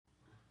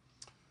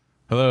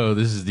Hello,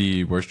 this is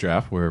the Worst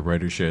Draft, where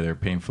writers share their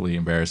painfully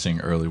embarrassing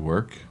early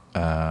work.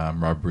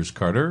 I'm Rob Bruce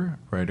Carter,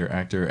 writer,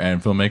 actor,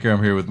 and filmmaker.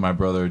 I'm here with my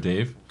brother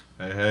Dave.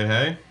 Hey, hey,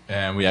 hey.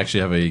 And we actually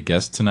have a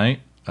guest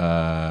tonight,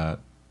 Buddy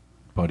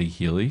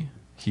Heeley.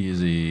 He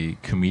is a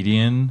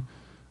comedian,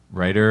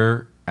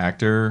 writer,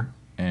 actor,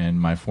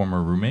 and my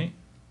former roommate.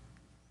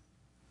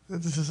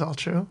 This is all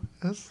true?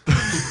 Yes.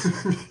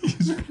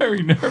 He's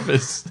very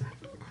nervous.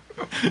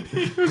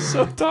 He was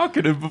so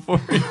talkative before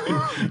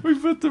we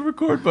put the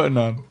record button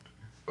on.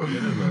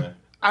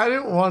 I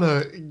didn't want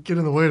to get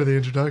in the way of the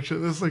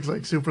introduction. This looks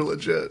like super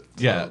legit.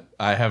 Yeah,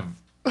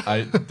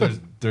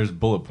 there's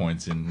bullet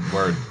points in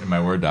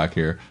my Word doc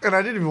here. And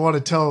I didn't even want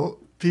to tell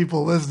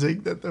people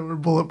listening that there were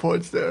bullet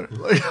points there.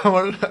 Like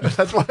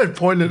that's why I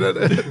pointed at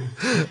it.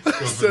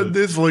 I said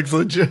this looks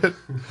legit.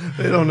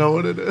 They don't know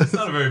what it is. It's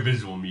not a very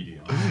visual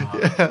medium.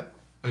 Yeah.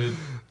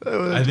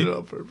 I did it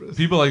on purpose.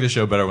 People like the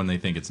show better when they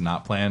think it's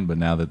not planned, but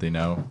now that they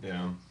know.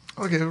 Yeah.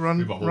 Okay, run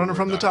it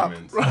from the top.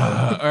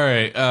 All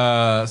right.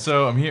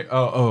 So I'm here.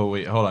 Oh,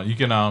 wait, hold on. You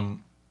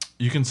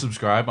can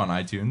subscribe on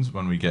iTunes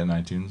when we get in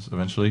iTunes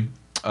eventually,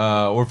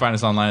 or find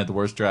us online at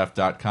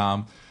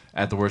theworstdraft.com,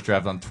 at The Worst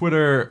Draft on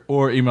Twitter,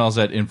 or email us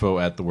at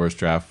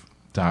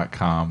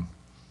info@theworstdraft.com.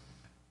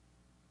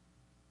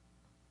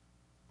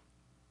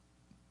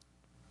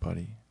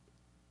 Buddy.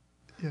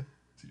 Yeah.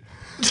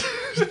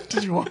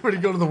 Did you want me to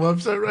go to the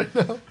website right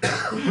now?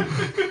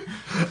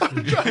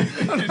 I'm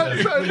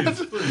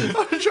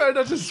trying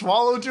not to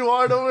swallow too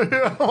hard over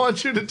here. I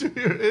want you to do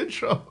your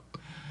intro.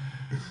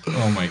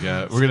 Oh my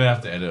god, we're gonna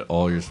have to edit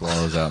all your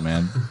swallows out,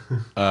 man.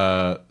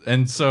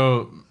 And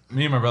so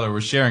me and my brother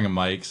were sharing a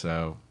mic,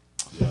 so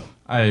yeah.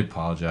 I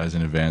apologize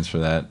in advance for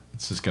that.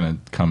 It's just gonna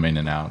come in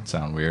and out,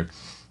 sound weird.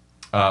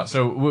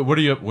 So what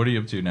are you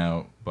up to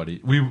now, buddy?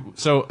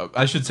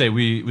 I should say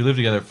we lived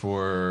together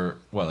for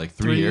what, like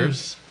 3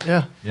 years?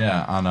 Yeah.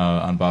 Yeah,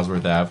 on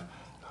Bosworth Ave.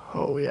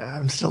 Oh yeah,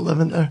 I'm still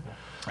living there.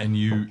 And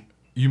you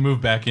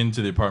moved back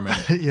into the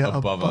apartment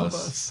above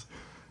us.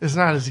 It's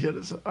not as good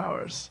as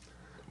ours.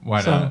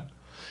 Why not?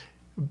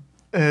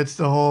 It's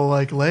the whole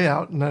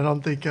layout, and I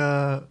don't think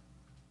I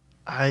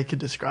could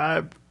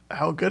describe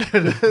how good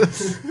it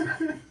is.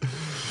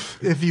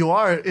 If you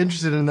are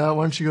interested in that,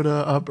 why don't you go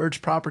to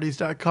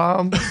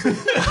birchproperties.com.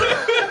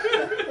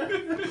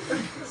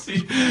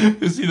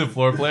 see the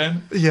floor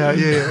plan? Yeah.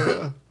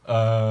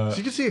 So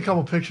you can see a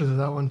couple pictures of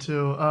that one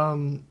too.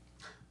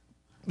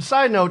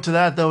 Side note to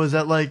that though is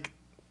that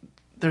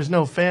there's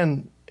no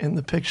fan in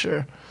the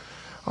picture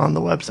on the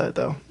website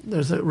though.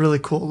 There's a really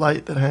cool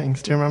light that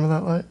hangs. Do you remember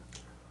that light?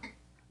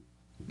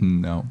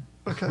 No.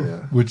 Okay,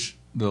 yeah.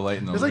 The light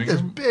in the There's living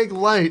this room? big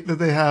light that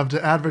they have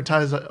to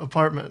advertise the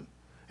apartment.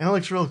 And it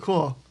looks real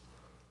cool.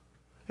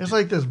 It's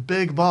like this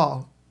big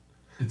ball.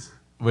 It's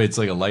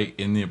like a light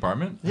in the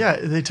apartment? Yeah,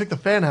 they took the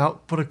fan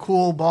out, put a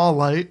cool ball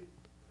light,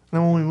 and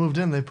then when we moved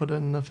in, they put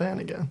in the fan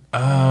again.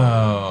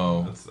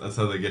 Oh. That's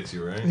how they get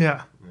you, right?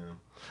 Yeah.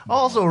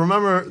 Also,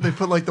 remember they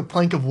put the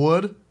plank of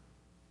wood,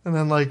 and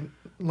then a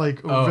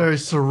very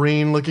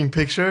serene looking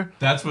picture.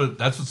 That's what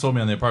sold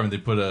me on the apartment. They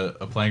put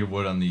a plank of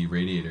wood on the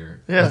radiator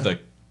with a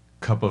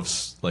cup of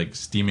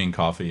steaming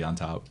coffee on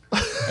top,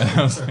 and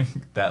I was like,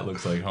 "That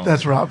looks like home."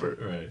 That's Robert.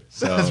 Right.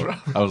 So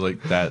I was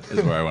like, "That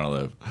is where I want to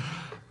live."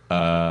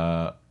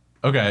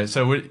 Okay.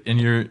 So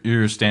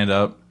you're stand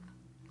up.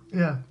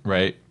 Yeah.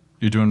 Right.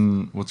 You're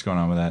doing what's going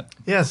on with that?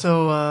 Yeah.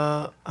 So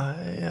I'm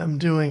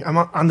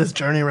on this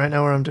journey right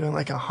now where I'm doing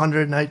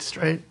 100 nights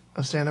straight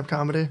of stand up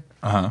comedy.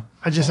 Uh-huh.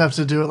 I just have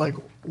to do it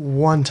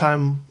one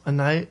time a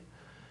night,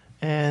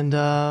 and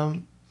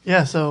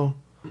so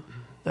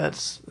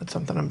that's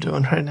something I'm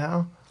doing right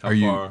now. Are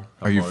you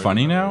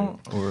funny now,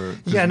 or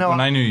yeah? No,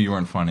 when I knew you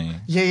weren't funny.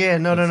 Yeah.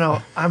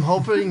 No. I'm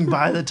hoping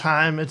by the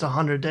time it's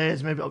 100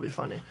 days, maybe I'll be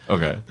funny.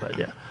 Okay. But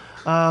yeah,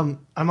 I'm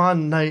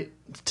on night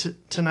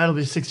tonight. Will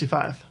be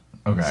 65.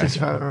 Okay.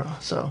 65 in a row.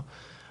 So,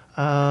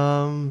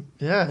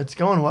 yeah, it's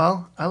going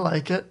well. I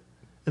like it.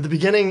 At the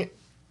beginning,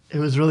 it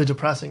was really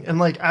depressing,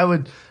 and I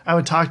would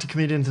talk to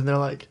comedians, and they're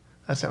like,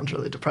 "That sounds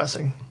really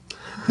depressing.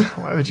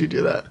 Why would you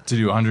do that?" To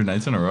do 100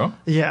 nights in a row?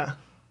 Yeah.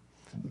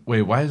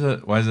 Wait, why is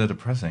that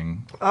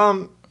depressing?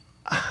 I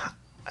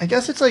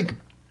guess it's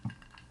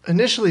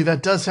initially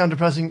that does sound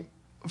depressing.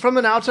 From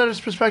an outsider's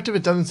perspective,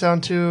 it doesn't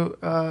sound too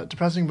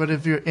depressing, but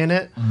if you're in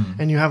it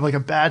and you have a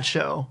bad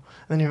show,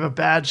 and then you have a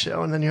bad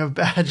show, and then you have a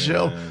bad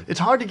show, it's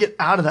hard to get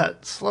out of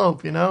that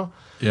slope, you know?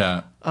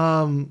 Yeah.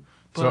 So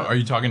are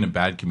you talking to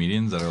bad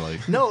comedians that are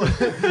like... No,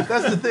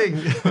 that's the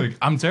thing.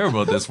 I'm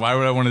terrible at this. Why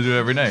would I want to do it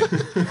every night?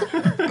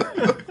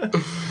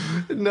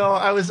 No,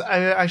 I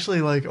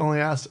actually only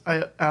asked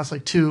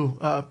two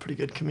pretty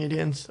good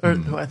comedians, or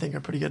who I think are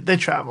pretty good. They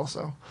travel,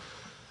 so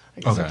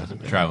I guess that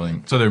doesn't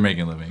traveling. So they're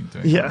making a living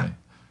doing comedy.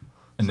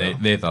 And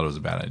they thought it was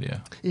a bad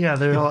idea. Yeah,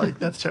 they're like,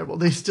 that's terrible.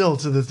 They still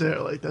to this day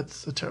are like,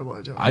 that's a terrible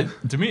idea.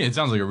 To me, it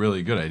sounds like a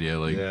really good idea.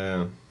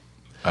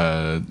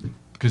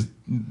 Because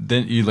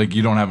then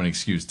you don't have an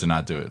excuse to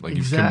not do it.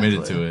 You've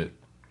committed to it.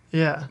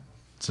 Yeah.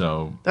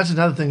 So that's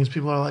another thing is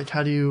people are like,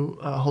 how do you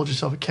hold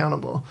yourself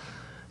accountable?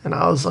 And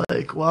I was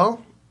like,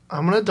 well,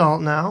 I'm an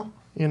adult now,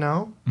 you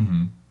know?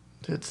 Mm-hmm.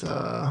 It's,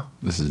 A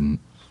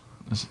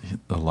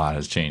lot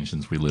has changed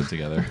since we lived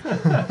together.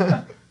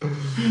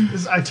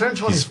 I turned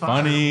 25. He's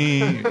funny.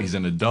 He's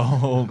an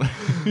adult.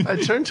 I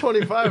turned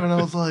 25 and I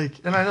was like,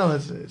 and I know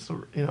it's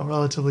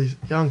relatively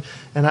young,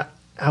 and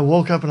I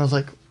woke up and I was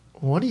like,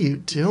 what are you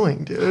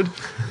doing, dude?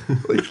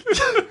 Like,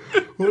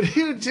 what are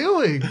you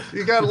doing?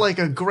 You got like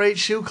a great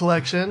shoe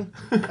collection.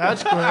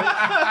 That's great.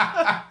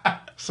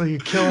 So you're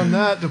killing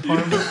that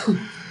department.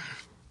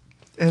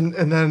 And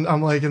then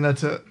I'm like, and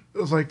that's it. It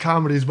was like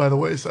comedy's by the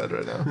wayside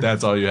right now.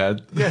 That's all you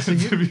had? Yeah, so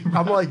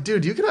I'm like,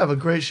 dude, you could have a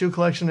great shoe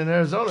collection in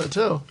Arizona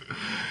too.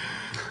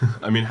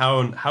 I mean,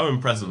 how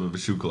impressive of a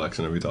shoe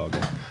collection are we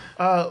talking?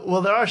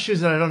 Well, there are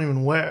shoes that I don't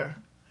even wear.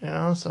 You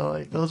know, so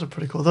like those are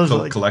pretty cool. Those are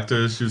like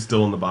collector's shoes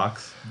still in the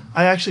box.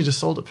 I actually just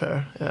sold a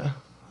pair. Yeah,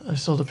 I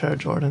sold a pair of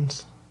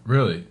Jordans.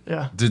 Really?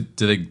 Yeah. Did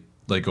they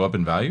like go up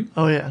in value?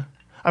 Oh yeah,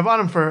 I bought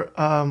them for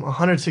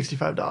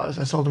 $165.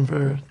 I sold them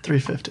for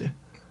 $350.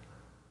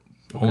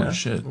 Holy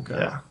shit! Okay.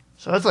 Yeah,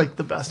 so that's like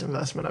the best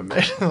investment I've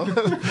made in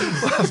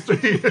the last 3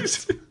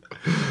 years.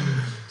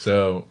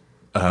 So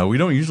we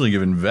don't usually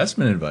give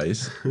investment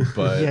advice,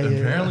 but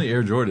apparently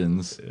Air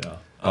Jordans. Yeah.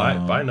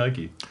 Buy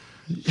Nike.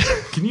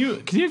 Can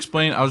you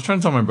explain? I was trying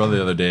to tell my brother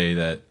the other day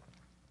that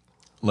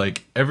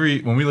like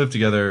when we lived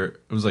together,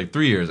 it was like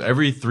 3 years.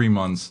 Every 3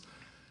 months,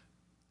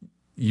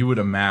 you would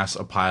amass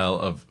a pile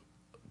of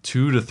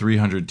 200 to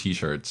 300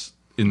 T-shirts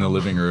in the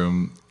living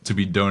room to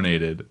be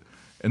donated,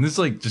 and this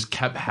like just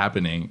kept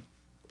happening.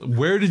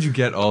 Where did you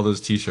get all those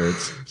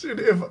T-shirts? Dude,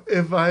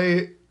 if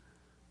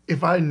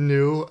I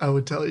knew, I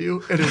would tell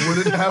you, and it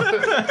wouldn't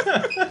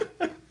happen.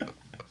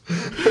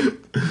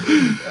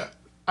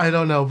 I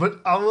don't know, but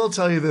I will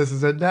tell you this: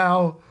 is that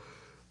now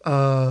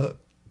that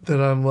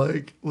I'm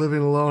like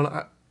living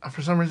alone,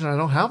 for some reason I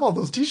don't have all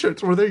those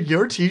T-shirts. Were they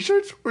your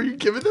T-shirts? Were you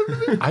giving them to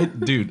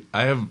me?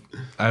 I have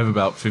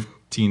about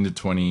 15 to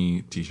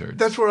 20 T-shirts.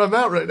 That's where I'm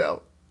at right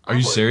now. Are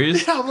you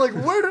serious? Yeah, I'm like,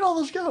 where did all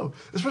those go?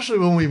 Especially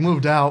when we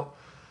moved out.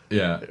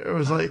 Yeah, it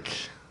was like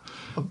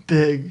a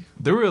big.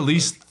 There were at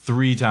least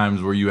 3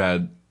 times where you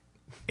had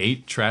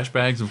 8 trash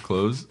bags of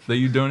clothes that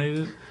you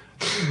donated.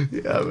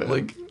 Yeah, man.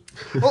 Like.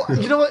 Well,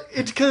 you know what?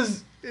 It's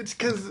because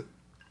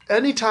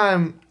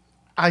anytime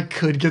I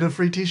could get a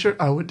free T-shirt,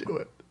 I would do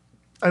it.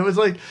 I was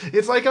like,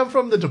 it's like I'm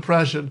from the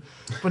Depression,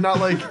 but not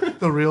like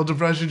the real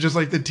Depression, just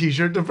like the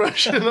T-shirt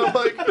Depression. I'm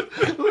like,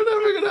 we're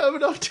never gonna have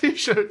enough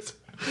T-shirts.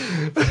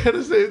 I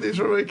gotta save these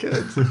for my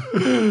kids.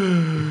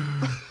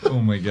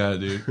 Oh my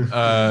god, dude!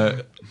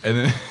 And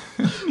then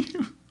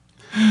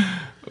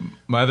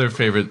my other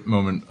favorite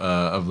moment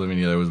of living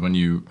together was when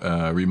you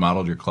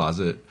remodeled your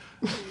closet,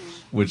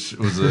 which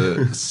was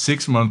a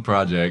 6-month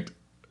project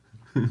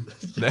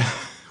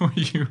where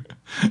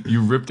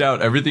you ripped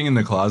out everything in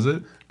the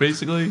closet,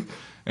 basically,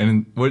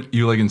 and what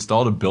you like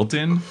installed a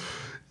built-in.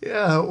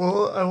 Yeah,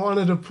 well, I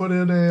wanted to put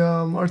in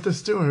a Martha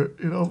Stewart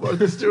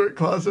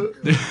closet.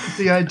 It's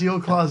the ideal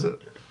closet.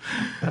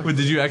 But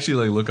did you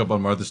actually like look up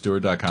on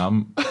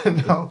marthastewart.com?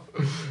 No,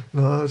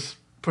 that's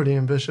pretty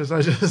ambitious.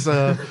 I just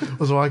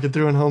was walking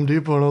through in Home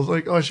Depot and I was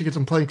like, oh, I should get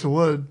some planks of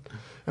wood.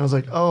 And I was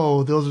like,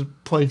 oh, those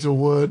planks of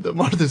wood that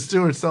Martha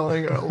Stewart's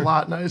selling are a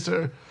lot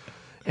nicer.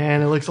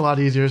 And it looks a lot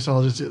easier, so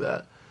I'll just do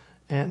that.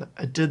 And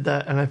I did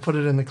that, and I put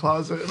it in the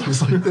closet. And I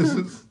was like, this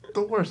is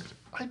the worst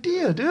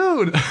idea,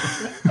 dude.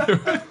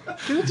 Get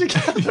it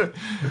together.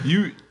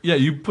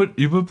 You put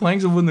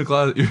planks of wood in the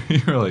closet.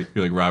 You're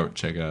like Robert,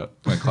 check out,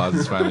 my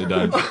closet's finally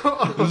done.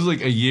 This was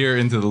like a year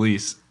into the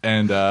lease,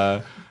 and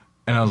I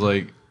was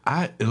like,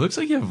 it looks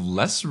like you have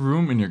less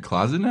room in your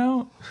closet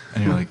now.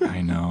 And you're like,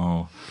 I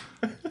know.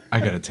 I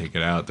gotta take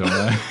it out, don't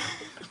I?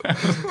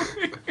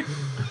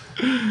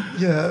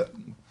 Yeah.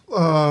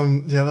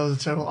 Yeah, that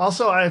was terrible.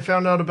 Also, I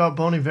found out about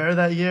Bon Iver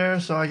that year,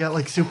 so I got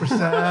like super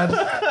sad.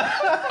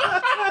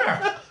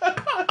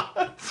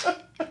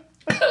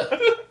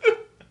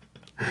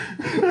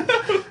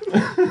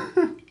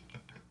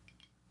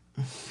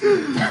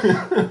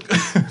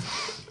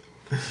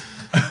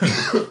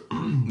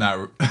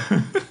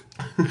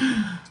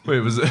 Wait,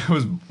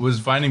 was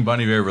finding Bon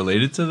Iver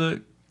related to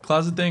the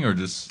closet thing, or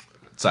just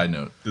side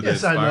note? Did they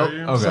inspire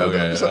you?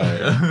 Okay.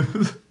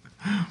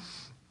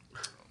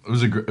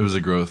 It was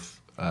a growth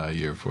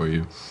year for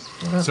you.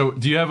 Yeah. So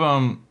do you have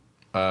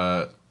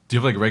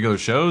like regular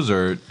shows,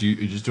 or do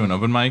you just doing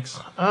open mics?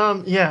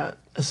 Yeah.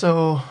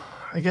 So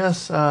I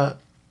guess on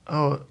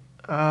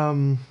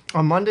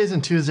Mondays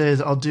and Tuesdays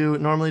I'll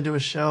normally do a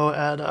show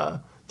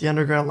at the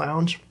Underground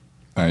Lounge.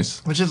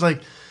 Nice. Which is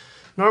like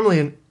normally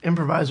an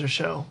improviser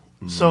show.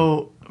 Mm-hmm.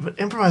 So, but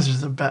improvisers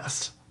are the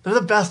best. They're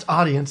the best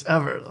audience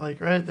ever.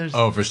 Like, right?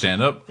 For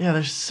stand up? Yeah,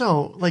 they're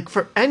so like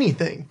for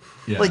anything.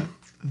 Yeah. Like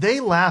they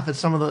laugh at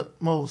some of the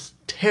most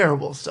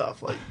terrible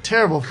stuff, like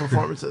terrible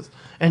performances,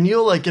 and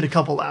you'll like get a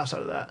couple laughs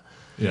out of that.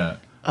 Yeah.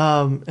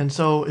 And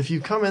so if you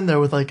come in there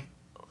with like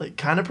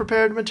kind of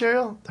prepared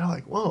material, they're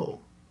like, "Whoa,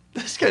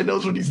 this guy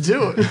knows what he's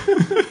doing."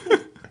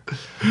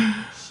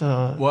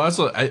 So. Well,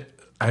 also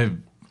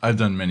I've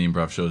done many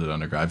improv shows at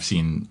Undergrad. I've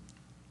seen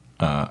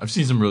I've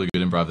seen some really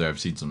good improv there. I've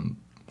seen some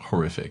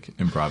horrific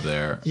improv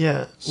there.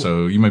 Yeah.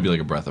 So you might be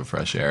like a breath of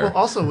fresh air. Well,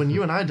 also when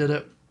you and I did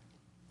it,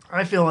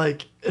 I feel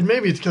like, and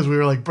maybe it's because we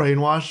were like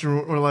brainwashed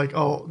and we're like,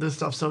 oh, this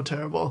stuff's so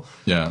terrible.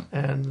 Yeah.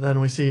 And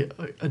then we see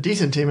a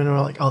decent team and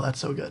we're like, oh, that's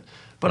so good.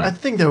 But Right. I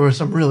think there were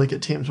some really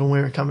good teams when we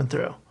were coming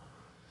through.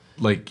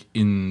 Like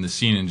in the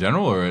scene in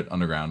general or at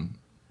Underground?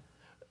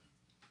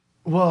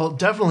 Well,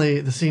 definitely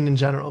the scene in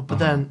general, but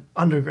then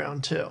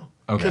underground too.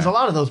 Okay. Because a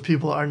lot of those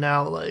people are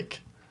now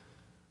like,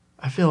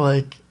 I feel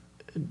like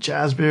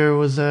Jazz Beer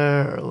was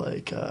there, or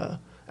like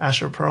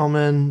Asher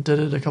Perlman did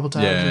it a couple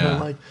times. Yeah, and then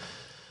yeah. like,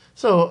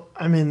 so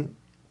I mean,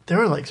 there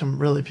were like some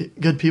really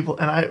good people,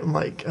 and I'm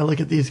like, I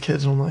look at these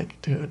kids and I'm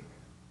like, dude,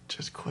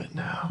 just quit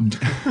now.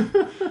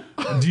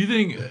 Do you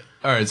think?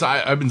 All right, so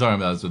I've been talking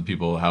about this with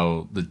people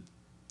how the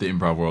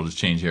improv world has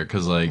changed here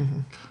because like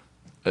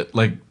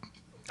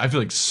I feel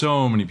like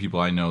so many people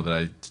I know that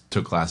I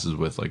took classes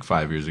with like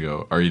 5 years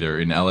ago are either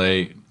in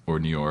LA or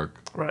New York,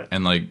 Right.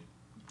 And like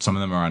some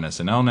of them are on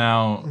SNL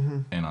now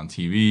and on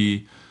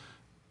TV,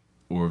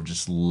 or have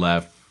just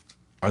left.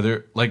 Are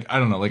there like I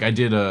don't know? Like I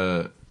did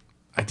a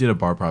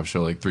bar prop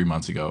show like 3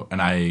 months ago,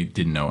 and I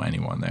didn't know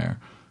anyone there,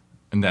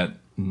 and that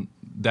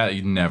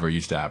never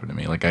used to happen to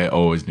me. Like I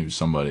always knew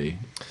somebody.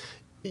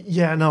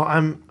 Yeah, no,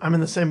 I'm in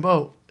the same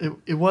boat.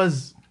 It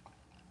was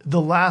the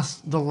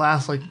last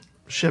like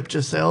ship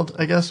just sailed,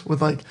 I guess,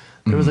 with like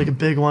there was like a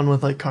big one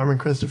with like Carmen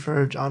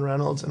Christopher, John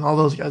Reynolds, and all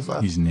those guys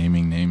left. He's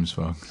naming names,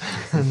 folks.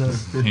 And,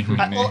 Naming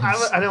I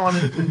names. didn't want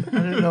to.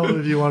 I didn't know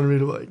if you wanted me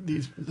to like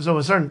these. So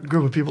a certain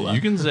group of people left.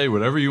 You can say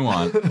whatever you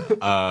want.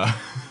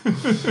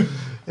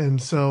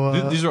 And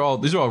so These are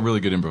all really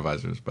good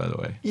improvisers, by the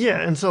way.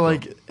 yeah, and so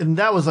like, and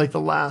that was like the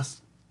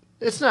last.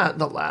 It's not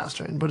the last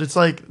train, but it's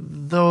like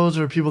those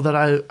are people that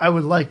I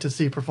would like to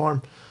see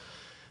perform.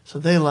 So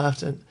they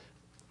left, and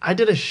I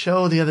did a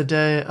show the other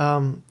day.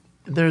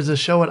 There's a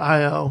show at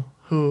IO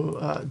who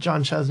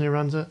John Chesney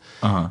runs it,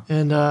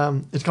 and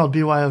it's called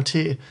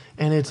BYOT,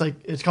 and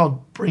it's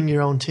called Bring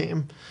Your Own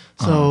Team.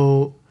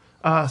 So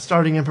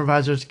starting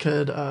improvisers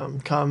could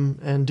come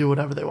and do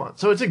whatever they want.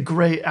 So it's a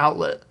great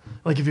outlet.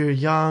 Like if you're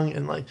young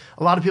and like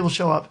a lot of people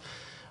show up,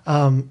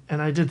 and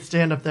I did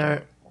stand up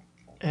there,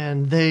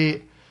 and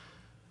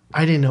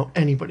I didn't know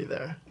anybody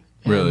there.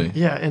 And, Really?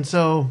 yeah, and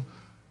so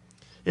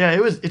yeah,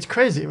 it's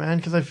crazy, man,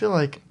 because I feel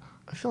like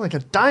a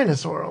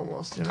dinosaur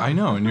almost. You know? I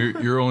know, and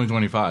you're only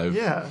 25.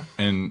 Yeah.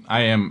 And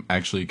I am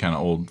actually kind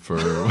of old for.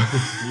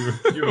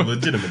 You're a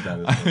legitimate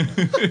dinosaur.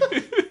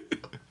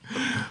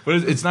 But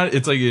it's not.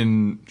 It's like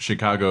in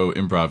Chicago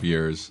improv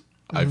years.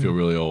 I feel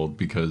really old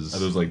because. Are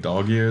those like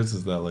dog years?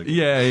 Is that like?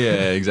 Yeah,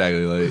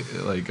 exactly.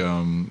 Like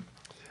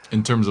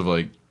in terms of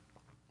like,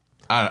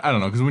 I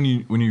don't know, because when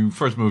you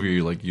first move here,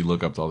 you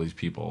look up to all these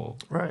people,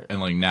 Right. And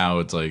like now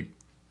it's like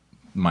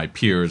my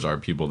peers are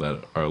people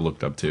that are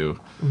looked up to,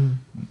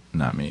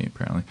 not me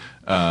apparently,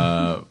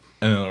 and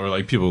or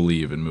like people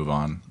leave and move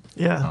on.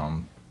 Yeah.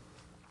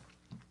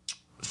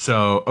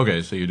 So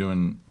okay, so you're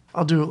doing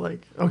I'll do it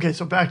like okay.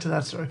 So back to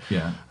that story.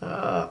 yeah.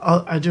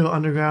 I do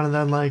underground, and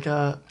then like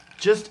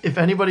just if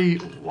anybody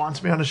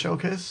wants me on a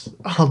showcase,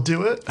 I'll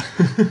do it.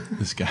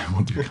 This guy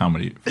will do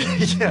comedy for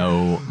Yeah.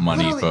 no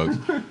money, Literally.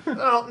 folks.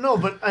 No,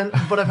 but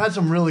I've had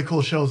some really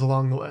cool shows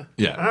along the way.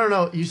 Yeah. I don't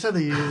know. You said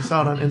that you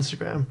saw it on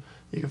Instagram.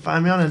 You can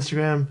find me on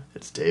Instagram.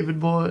 It's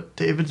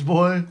David's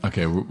boy.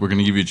 Okay, we're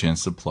gonna give you a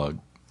chance to plug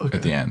Okay.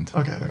 at the end.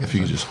 Okay, If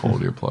you could just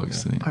hold your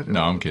plugs. I To don't the, no,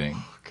 know. I'm kidding.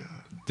 Oh,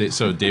 God.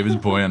 So David's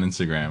boy on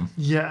Instagram.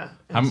 Yeah.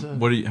 How it's,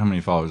 how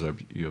many followers are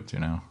you up to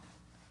now?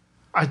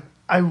 I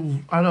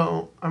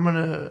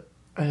don't.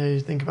 I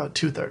think about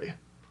 230.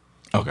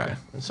 Okay.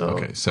 So-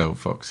 okay, so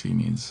folks, he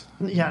needs.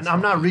 Yeah, no,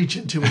 I'm not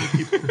reaching too many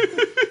people.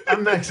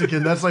 I'm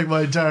Mexican. That's like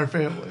my entire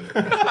family.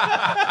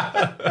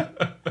 I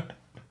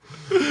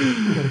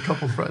got a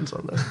couple friends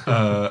on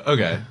there.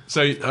 Okay,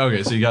 so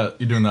you're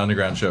doing the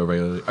underground show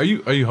regularly. Are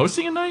you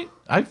hosting a night?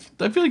 I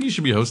feel like you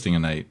should be hosting a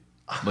night.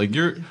 Like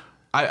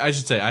I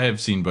should say I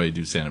have seen Buddy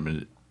do stand up.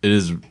 It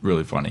is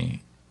really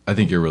funny. I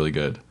think you're really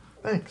good.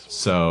 Thanks.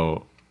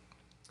 So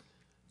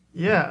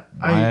Yeah.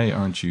 why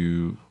aren't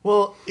you?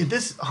 Well,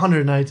 this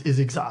 100 nights is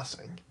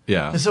exhausting.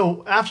 Yeah. And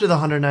so after the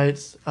 100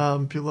 nights,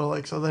 people are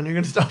like, so then you're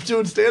going to stop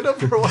doing stand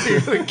up or what?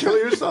 You're going to kill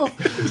yourself?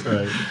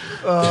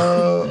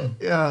 Right.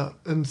 Yeah.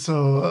 And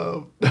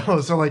so,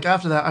 no, so like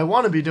after that, I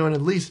want to be doing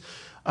at least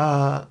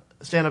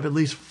stand up at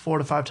least 4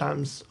 to 5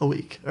 times a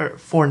week, or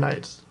 4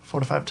 nights, 4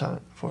 to 5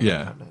 times. 4 to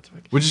Yeah. 5 nights a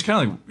week. Which is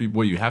kind of like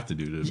what you have to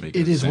do to make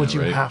It is what stand-up,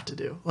 you right? have to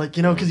do. Like,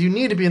 you know, because you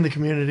need to be in the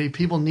community.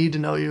 People need to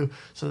know you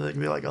so they can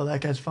be like, oh,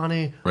 that guy's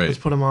funny. Right. Let's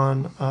put him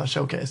on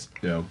Showcase,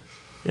 Yeah.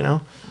 you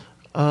know?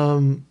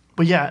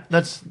 But yeah,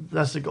 that's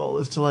the goal,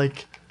 is to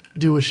like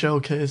do a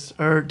showcase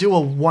or do a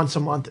once a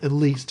month at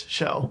least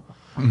show.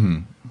 Mm-hmm.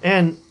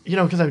 And, you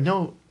know, because I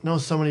know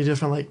so many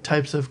different like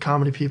types of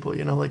comedy people,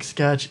 you know, like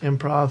sketch,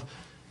 improv,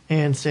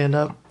 and stand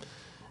up,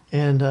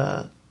 and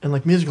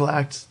like musical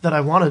acts, that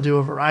I want to do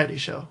a variety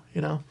show,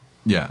 you know?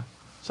 Yeah.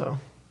 So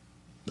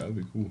That would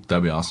be cool.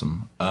 That'd be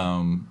awesome.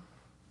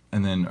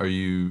 And then are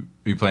you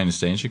planning to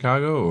stay in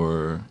Chicago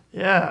or?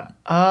 Yeah.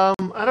 I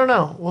don't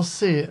know. We'll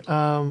see.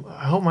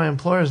 I hope my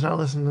employer's not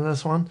listening to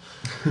this one.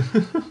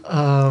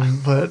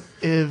 But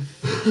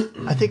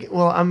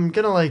I'm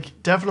gonna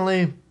like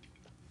definitely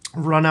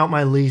run out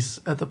my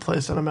lease at the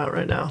place that I'm at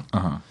right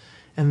now.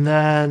 And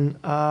then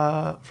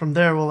from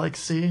there we'll like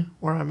see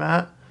where I'm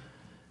at.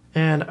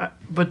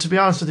 But to be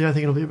honest with you, I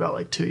think it'll be about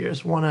like 2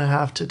 years,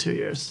 1.5 to 2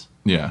 years.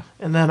 Yeah.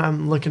 And then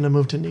I'm looking to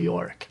move to New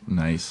York.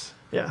 Nice.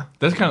 Yeah.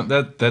 That's kind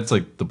of that's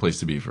like the place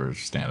to be for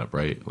stand up,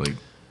 right? Like.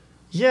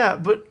 Yeah,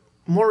 but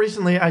more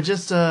recently, I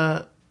just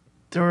there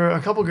were a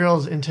couple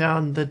girls in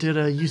town that did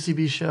a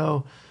UCB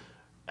show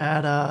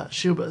at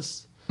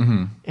Shuba's,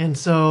 and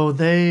so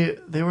they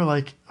were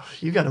like, oh,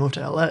 "You got to move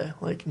to LA.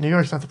 Like New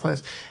York's not the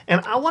place."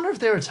 And I wonder if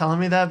they were telling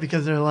me that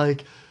because they're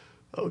like,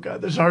 "Oh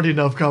God, there's already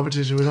enough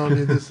competition. We don't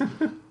need this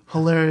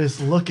hilarious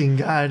looking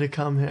guy to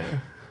come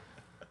here."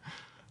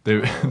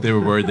 They were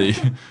worried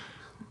that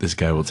this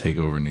guy will take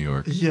over New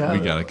York. Yeah, we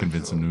gotta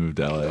convince him to move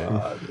to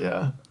LA.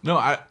 Yeah. No,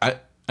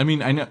 I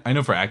mean, I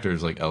know for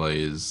actors, like, LA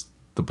is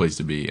the place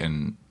to be,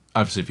 and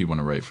obviously if you want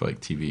to write for,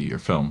 like, TV or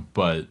film,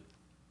 but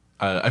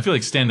I feel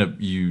like stand-up,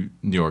 New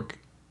York,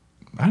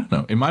 I don't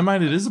know. In my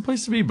mind, it is the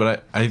place to be,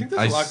 but I think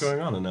there's a lot going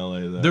on in LA,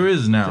 though. There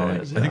is now.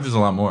 There is, I think there's a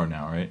lot more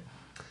now, right?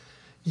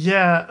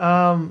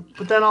 Yeah,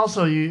 but then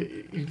also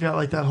you got,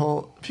 like, that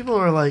whole... People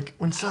were like,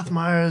 when Seth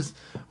Meyers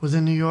was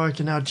in New York,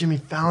 and now Jimmy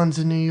Fallon's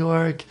in New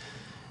York,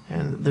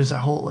 and there's that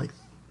whole, like,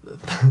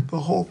 the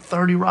whole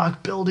 30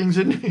 Rock buildings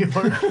in New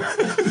York.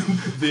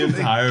 The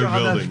entire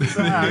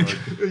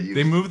building.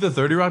 They moved the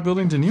 30 Rock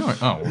building to New York.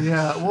 Oh.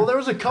 Yeah, well, there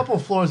was a couple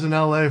floors in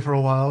LA for a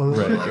while. And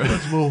right.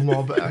 Let's move them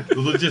all back. The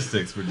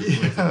logistics were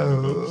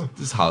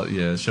just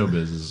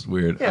showbiz is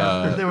weird.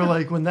 Yeah, they were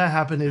like, when that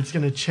happened, it's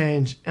going to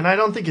change. And I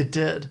don't think it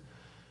did.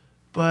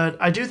 But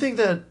I do think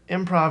that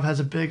improv has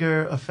a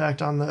bigger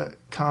effect on the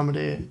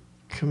comedy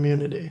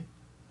community,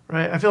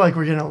 right? I feel like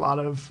we're getting a lot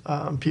of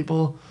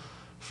people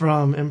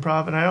from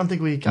improv, and I don't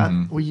think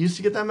we used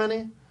to get that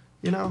many,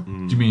 you know?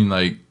 Do you mean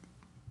like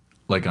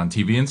on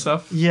TV and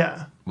stuff?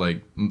 Yeah.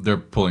 Like they're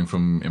pulling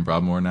from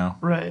improv more now?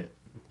 Right.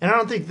 And I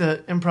don't think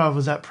that improv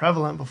was that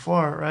prevalent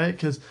before, right?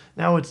 Because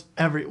now it's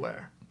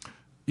everywhere.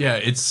 Yeah,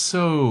 it's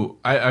so...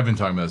 I've been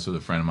talking about this with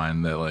a friend of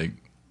mine that like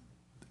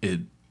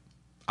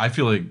I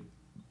feel like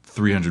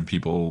 300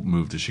 people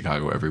move to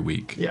Chicago every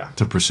week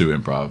to pursue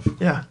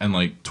improv. Yeah. And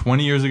like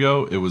 20 years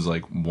ago, it was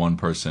like one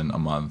person a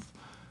month.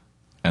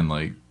 And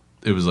like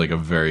it was like a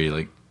very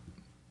like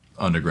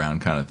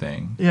underground kind of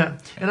thing. Yeah.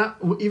 And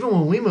even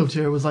when we moved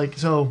here, it was like,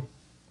 so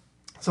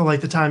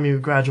like the time you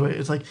graduate,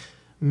 it's like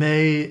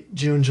May,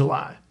 June,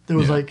 July. There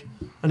was like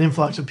an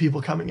influx of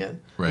people coming in.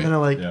 Right. And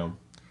then it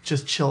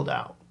just chilled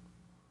out.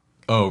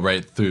 Oh,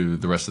 right, through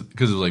the rest of...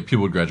 Because it was like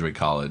people would graduate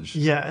college.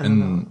 Yeah.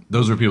 And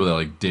those were people that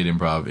like did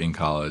improv in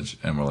college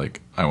and were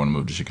like, I want to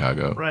move to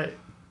Chicago. Right.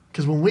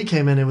 Because when we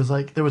came in, it was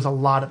like, there was a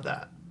lot of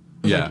that.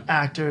 Yeah. Like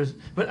actors.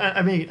 But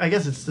I mean, I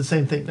guess it's the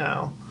same thing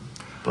now.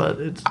 But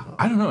it's...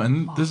 I don't know.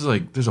 And there's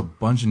a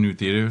bunch of new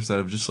theaters that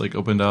have just like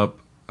opened up.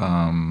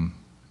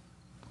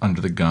 Under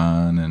the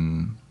Gun,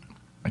 and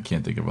I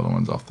can't think of other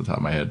ones off the top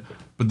of my head.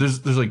 But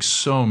there's like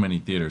so many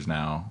theaters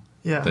now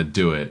that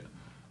do it.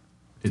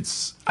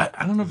 It's I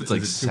don't know if it's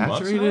like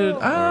saturated.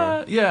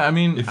 Yeah, I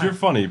mean, if you're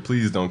funny,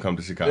 please don't come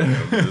to Chicago.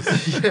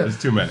 There's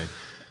too many.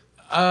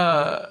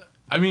 I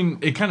mean,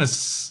 it kind of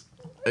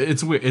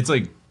it's weird. It's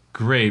like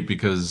great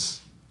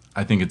because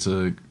I think it's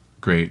a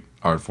great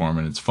art form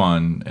and it's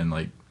fun and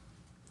like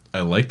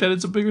I like that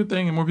it's a bigger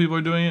thing and more people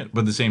are doing it.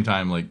 But at the same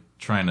time, like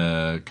trying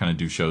to kind of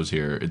do shows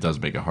here, it does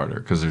make it harder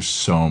because there's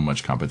so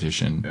much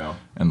competition. Yeah.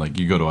 And like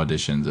you go to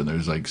auditions and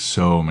there's like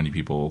so many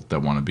people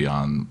that want to be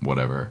on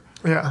whatever.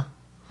 Yeah.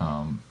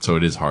 So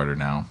it is harder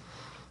now.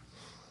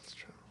 That's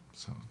true.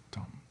 So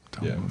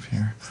don't move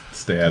here.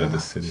 Stay out of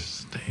this city.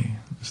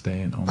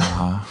 Stay in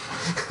Omaha.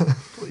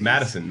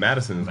 Madison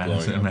is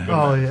blowing up.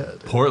 Oh yeah.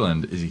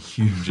 Portland is a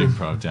huge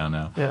improv town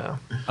now. Yeah.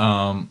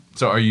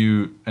 So are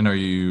you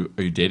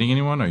dating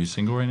anyone? Are you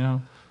single right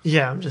now?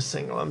 Yeah, I'm just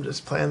single. I'm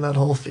just playing that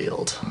whole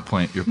field.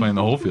 You're playing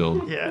the whole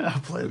field. Yeah,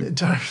 I'm playing the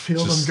entire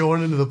field. I'm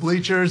going into the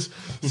bleachers,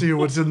 see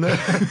what's in there.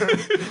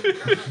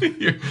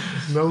 You're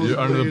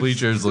under the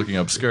bleachers looking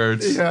up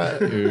skirts. Yeah,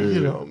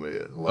 you know me.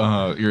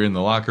 You're in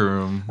the locker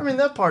room. I mean,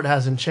 that part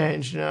hasn't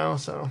changed,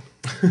 so.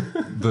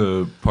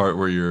 The part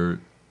where you're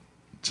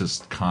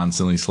just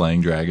constantly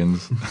slaying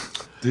dragons.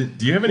 Do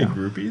you have any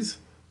groupies?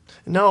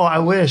 No, I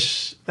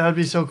wish. That would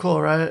be so cool,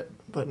 right?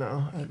 But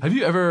no. Have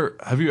you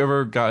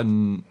ever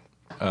gotten...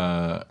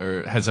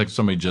 or had sex with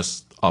somebody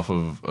just off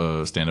of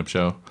a stand-up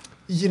show?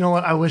 You know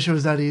what? I wish it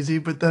was that easy,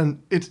 but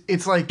then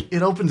it's like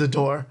it opens a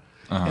door,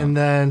 and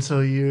then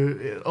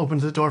it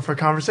opens the door for a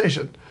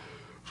conversation.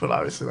 But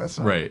obviously that's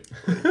not right.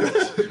 But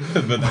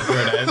that's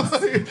where it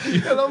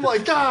ends. And I'm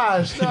like,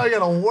 gosh, now I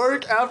gotta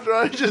work after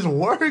I just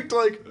worked.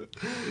 Like,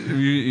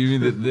 you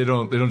mean that they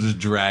don't just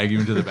drag you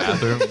into the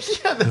bathroom?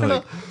 Yeah, they're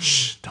like,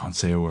 shh, don't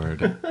say a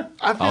word.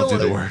 I'll do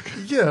the work.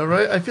 Yeah,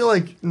 right. I feel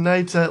like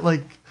nights at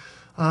like.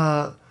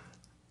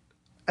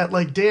 at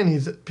like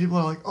Danny's, people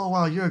are like, "Oh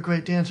wow, you're a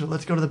great dancer.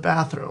 Let's go to the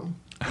bathroom."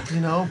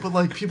 You know, but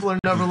like people are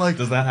never like,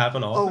 Does that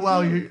happen all? "Oh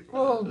wow, you."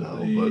 Well, no,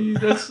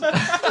 but That's.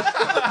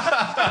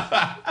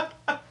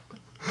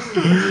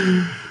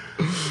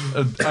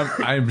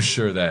 I'm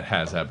sure that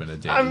has happened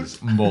at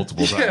Danny's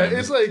multiple times. yeah,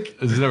 it's like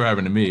It's never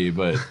happened to me,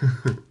 but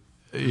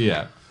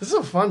yeah. this is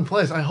a fun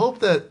place. I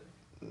hope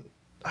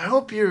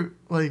your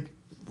like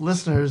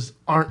listeners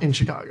aren't in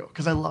Chicago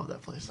because I love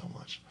that place so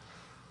much,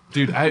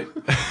 Dude, and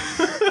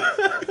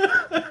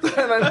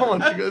I don't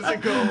want you guys to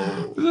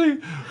go.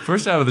 like,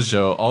 first half of the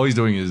show, all he's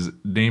doing is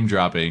name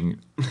dropping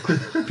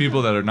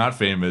people that are not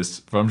famous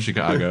from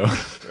Chicago,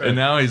 and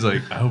now he's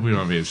like, I hope we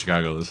don't have any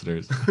Chicago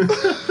listeners.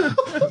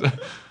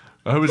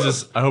 I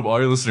hope all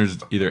your listeners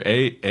either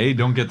A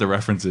don't get the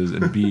references,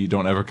 and B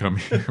don't ever come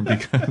here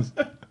because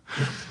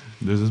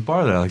there's this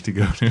bar that I like to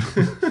go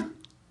to.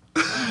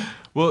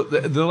 Well,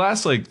 the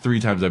last like 3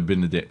 times I've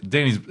been to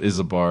Danny's is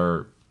a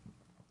bar.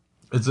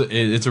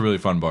 It's a really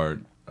fun bar,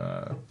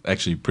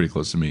 actually pretty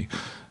close to me,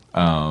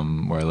 where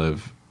I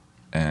live,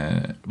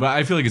 but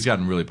I feel like it's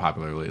gotten really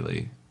popular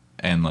lately.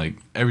 And like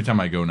every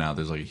time I go now,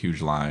 there's like a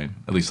huge line,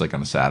 at least like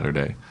on a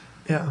Saturday.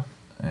 Yeah.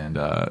 And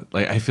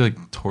like I feel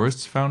like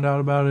tourists found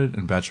out about it,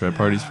 and bachelorette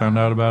parties found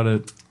out about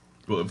it.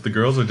 Well, if the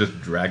girls are just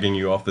dragging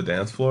you off the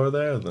dance floor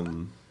there,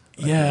 then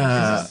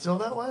Yeah. Is it still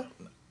that way?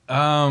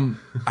 I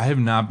have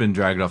not been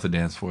dragged off the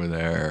dance floor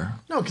there.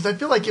 No, because I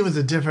feel like it was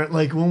a different.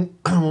 Like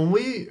when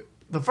we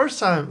the first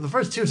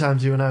 2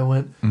 times you and I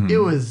went, it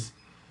was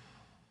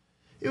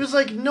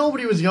like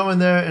nobody was going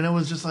there, and it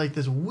was just like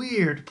this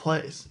weird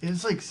place.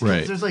 It's like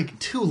there's like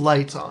 2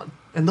 lights on,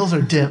 and those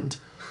are dimmed.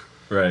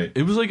 right.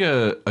 It was like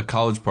a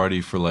college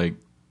party for like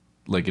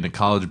in a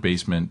college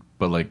basement,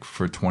 but like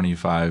for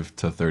 25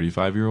 to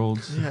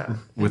 35-year-olds. Yeah.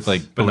 With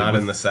like, But not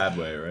with, in the sad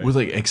way, right? with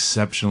like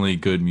exceptionally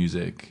good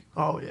music,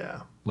 Oh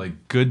yeah.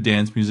 like good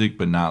dance music,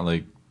 but not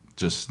like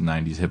just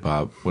 90s hip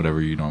hop,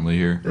 whatever you normally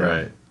hear.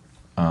 right.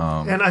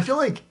 And I feel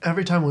like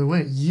every time we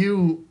went,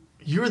 you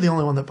were the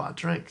only one that bought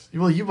drinks.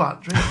 Well, you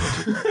bought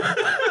drinks. But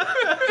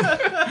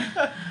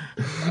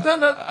you... not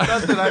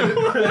that I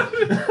didn't.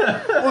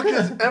 Well,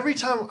 because every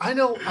time I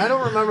don't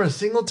remember a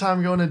single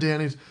time going to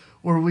Danny's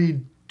where we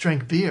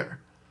drank beer.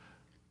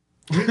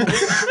 We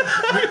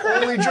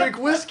only drink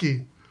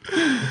whiskey.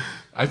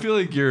 I feel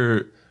like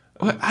you're.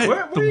 Where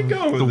are you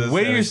going with the this?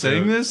 way you're Eric?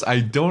 saying this,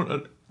 I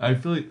don't. I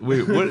feel like.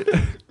 Wait, what?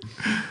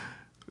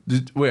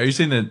 Wait, are you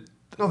saying that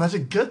No, that's a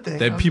good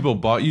thing. people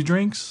bought you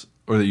drinks,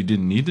 or that you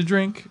didn't need to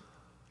drink?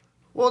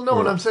 Well, no,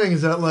 what I'm saying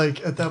is that,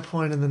 like, at that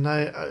point in the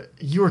night,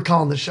 you were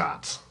calling the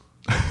shots.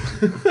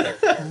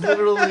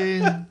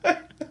 Literally.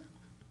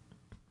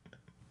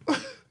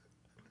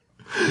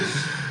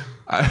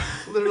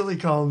 Literally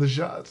calling the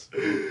shots.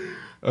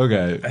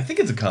 Okay. I think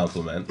it's a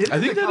compliment. It I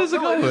think that is a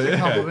compliment. It is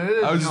a compliment. It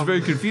is I was a just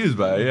very compliment. confused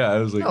by it. Yeah, I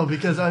was like, No,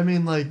 because, I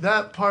mean, like,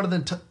 that part of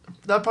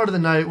the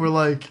night, we're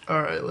like,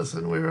 all right,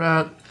 listen, we were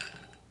at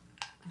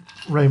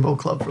Rainbow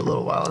Club for a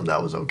little while, and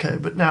that was okay.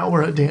 But now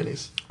we're at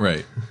Danny's.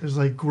 right, It's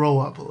like, grow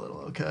up a little,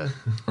 okay?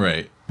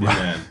 right. Yeah,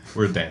 man,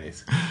 we're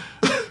Danny's.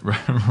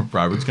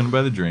 Robert's gonna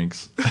buy the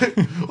drinks.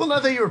 Well,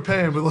 not that you were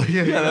paying, but, like,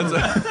 yeah, That's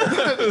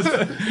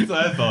That's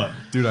what I thought.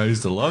 dude. I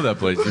used to love that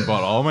place. You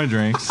bought all my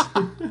drinks.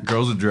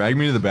 Girls would drag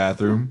me to the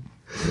bathroom.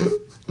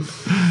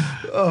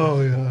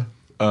 Oh,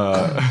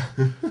 yeah.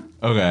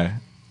 Okay,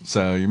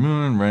 so you're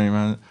moving, writing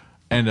around,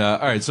 and all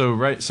right.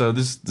 So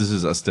this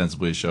is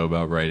ostensibly a show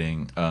about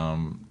writing.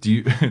 Do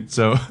you?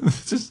 So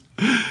just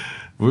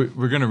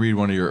we're gonna read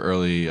one of your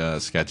early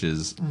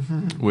sketches,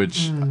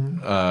 which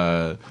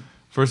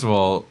first of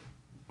all,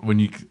 I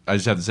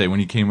just have to say when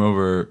you came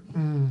over,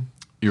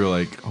 you were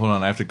like, hold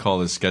on, I have to call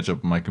this sketch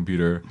up on my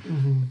computer,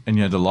 and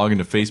you had to log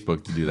into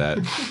Facebook to do that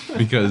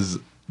because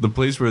the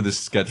place where this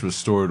sketch was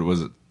stored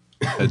was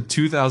a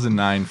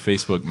 2009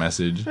 Facebook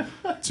message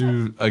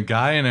to a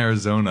guy in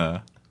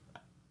Arizona,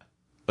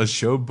 a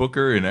show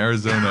booker in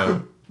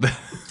Arizona.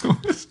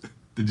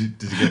 Did you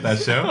get that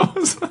show? I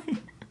was like,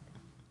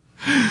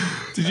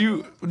 did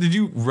you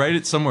write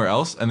it somewhere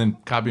else and then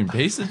copy and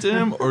paste it to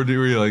him, or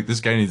were you like, this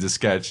guy needs a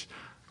sketch?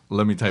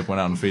 Let me type one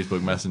out on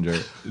Facebook Messenger.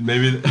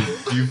 Maybe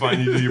do you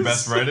find you do your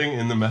best writing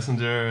in the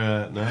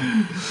messenger?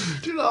 No.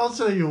 Dude, I'll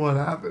tell you what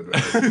happened.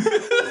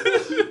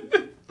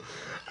 Right?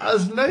 I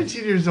was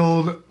 19 years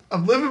old.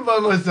 I'm living by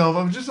myself.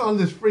 I'm just on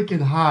this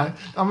freaking high.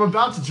 I'm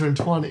about to turn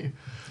 20.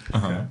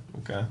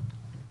 Okay.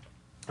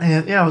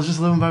 And yeah, I was just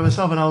living by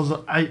myself, and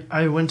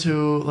I went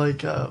to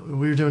like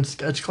we were doing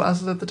sketch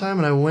classes at the time,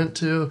 and I went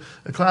to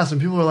a class, and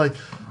people were like,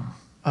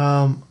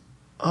 "Oh,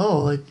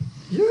 like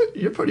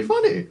you're pretty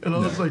funny," and I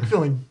was like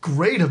feeling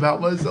great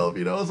about myself,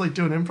 you know. I was like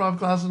doing improv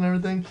classes and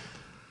everything,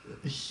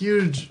 a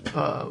huge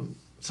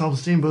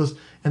self-esteem boost.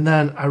 And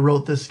then I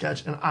wrote this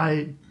sketch, and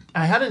I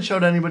hadn't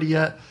showed anybody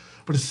yet.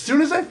 But as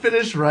soon as I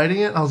finished writing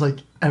it, I was like,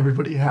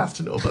 everybody has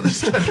to know about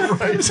this sketch,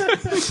 right?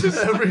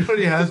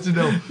 Everybody has to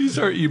know. You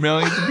start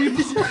emailing it to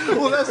people.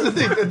 Well, that's the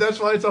thing. And that's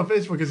why it's on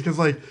Facebook, is because,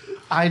 like,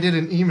 I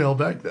didn't email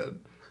back then.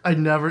 I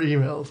never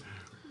emailed.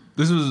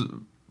 This was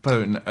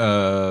probably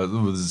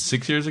was it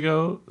 6 years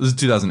ago. This is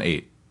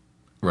 2008.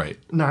 Right.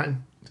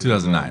 2009.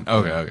 2009.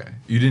 Okay.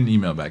 You didn't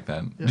email back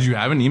then. Yeah. Did you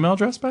have an email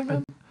address back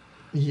then?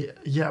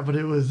 Yeah, but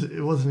it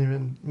wasn't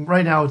even.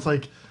 Right now it's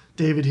like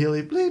David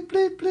Heeley, bleep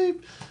bleep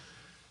bleep.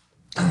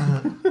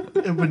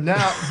 But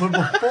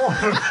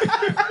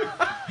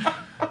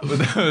But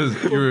that was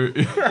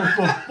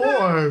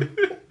before.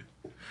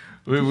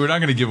 We're not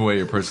going to give away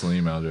your personal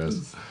email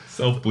address.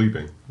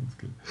 Self-bleeping. That's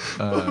good.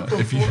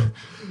 If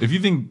you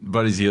think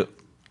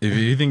if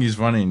you think he's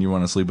funny and you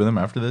want to sleep with him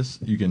after this,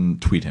 you can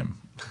tweet him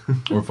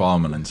or follow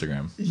him on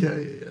Instagram. Yeah,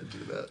 do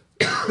that.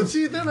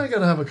 See, then I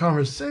gotta have a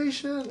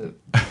conversation.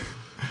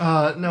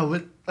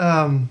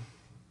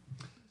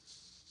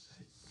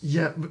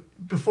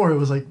 Before it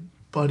was like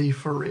Buddy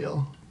for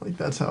real. Like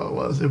that's how it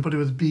was. But it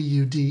was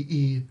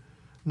BUDE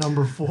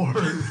number 4.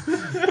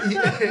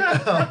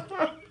 EAL.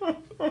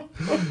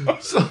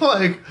 So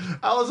like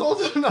I was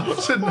old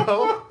enough to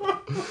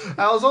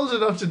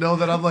know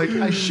that I'm like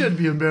I should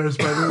be embarrassed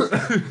by this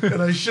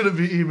and I shouldn't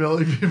be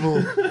emailing people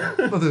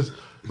about this.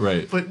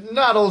 Right. But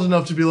not old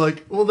enough to be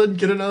like, well then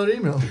get another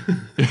email.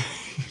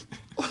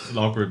 An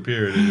awkward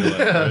period in your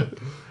life,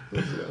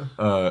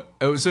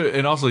 right? So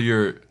and also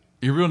your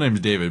real name's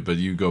David, but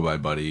you go by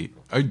Buddy.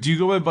 Do you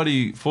go by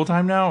Buddy full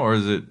time now, or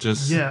is it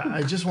just? Yeah,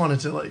 I just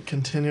wanted to like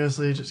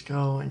continuously just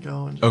go and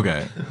go and.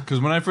 Okay, because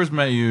when I first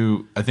met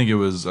you, I think it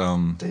was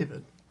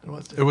David.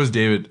 It was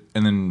David,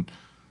 and then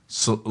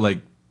like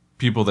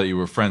people that you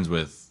were friends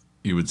with,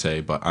 you would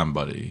say, "But I'm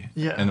Buddy."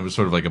 Yeah. And it was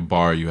sort of like a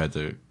bar you had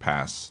to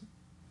pass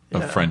a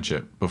Yeah.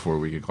 friendship before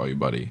we could call you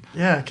Buddy.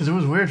 Yeah, because it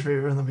was weird for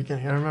you in the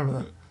beginning. I remember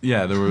that.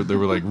 Yeah, there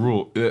were like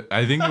rule.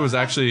 I think it was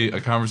actually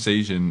a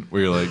conversation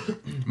where you're like,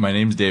 "My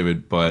name's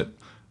David, but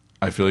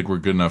I feel like we're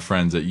good enough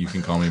friends that you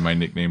can call me my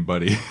nickname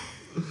Buddy."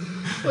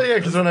 Well, yeah,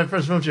 because when I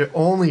first moved here,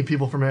 only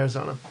people from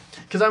Arizona.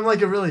 Because I'm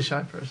like a really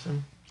shy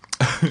person.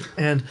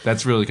 And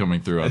That's really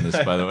coming through on this,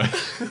 by the way.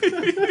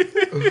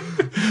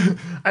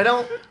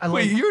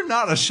 Wait, you're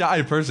not a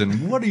shy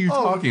person. What are you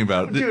talking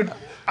about? Dude,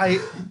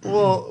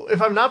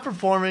 if I'm not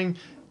performing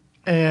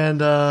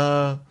and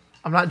I'm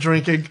not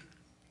drinking,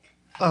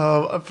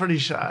 I'm pretty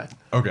shy.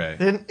 Okay.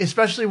 Then,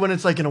 especially when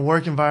it's like in a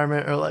work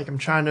environment or like I'm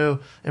trying to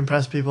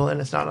impress people and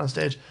it's not on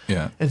stage.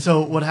 Yeah. And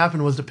so what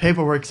happened was the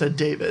paperwork said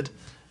David,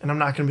 and I'm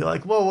not gonna be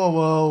like,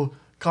 whoa,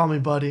 call me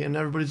Buddy, and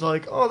everybody's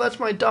like, oh, that's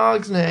my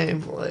dog's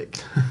name.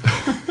 Like,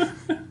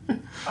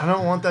 I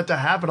don't want that to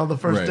happen on the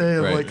first day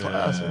of like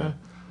class. Yeah. You know?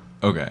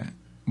 Okay.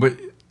 But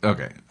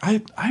okay.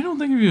 I don't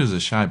think of you as a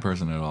shy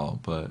person at all,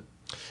 but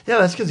Yeah,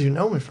 that's because you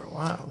know me for a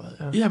while.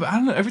 But, yeah, but I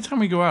don't know. Every time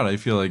we go out, I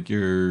feel like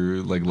you're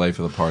like life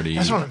of the party.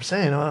 That's what I'm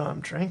saying.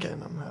 I'm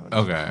drinking. I'm having.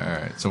 Okay,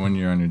 all right. So when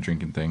you're on your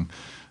drinking thing,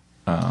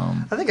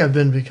 I think I've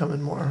been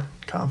becoming more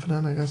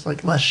confident. I guess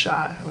like less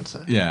shy. I would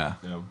say. yeah.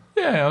 Yeah.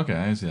 Yeah, okay,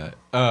 I see that.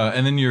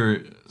 And then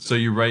you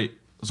write.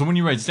 So when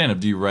you write stand up,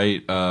 do you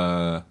write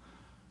in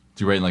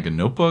like a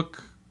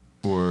notebook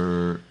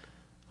or?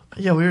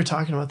 Yeah, we were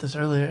talking about this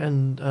earlier,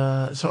 and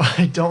so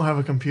I don't have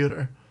a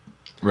computer.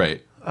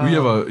 Right.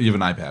 You have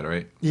an iPad,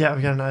 right? Yeah,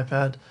 I've got an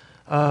iPad.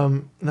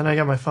 Then I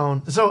got my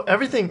phone. So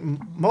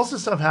most of the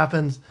stuff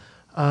happens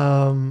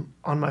on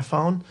my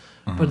phone.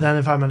 But then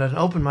if I'm at an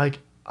open mic,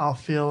 I'll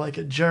feel like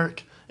a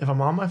jerk if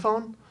I'm on my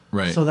phone.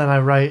 Right. So then I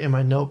write in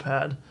my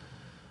notepad.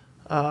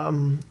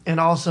 And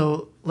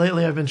also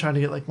lately I've been trying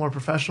to get like more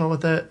professional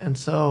with it. And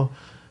so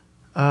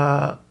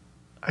I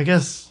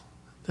guess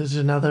there's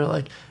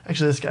another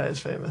actually this guy is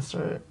famous,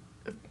 right?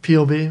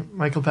 POB,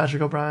 Michael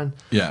Patrick O'Brien.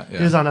 Yeah.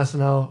 He was on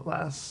SNL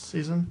last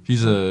season.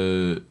 Is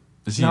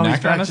he an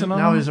actor on SNL?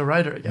 Now he's a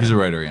writer again. He's a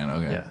writer again.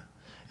 Okay. Yeah.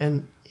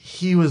 And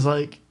he was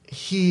like,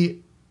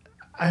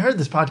 I heard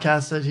this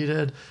podcast that he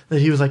did that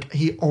he was like,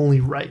 he only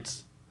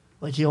writes.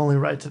 Like he only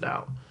writes it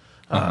out.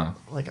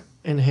 Like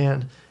in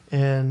hand.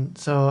 And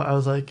so I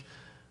was like,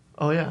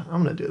 oh yeah,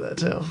 I'm going to do that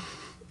too.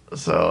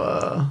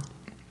 So,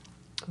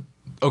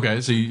 okay.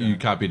 So you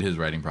copied his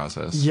writing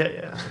process.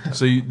 yeah.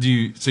 So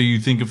you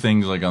think of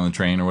things like on the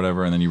train or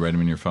whatever, and then you write them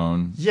in your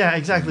phone? Yeah,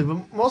 exactly.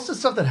 But most of the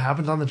stuff that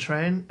happens on the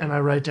train and I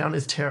write down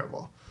is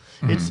terrible.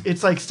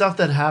 It's like stuff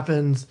that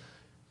happens.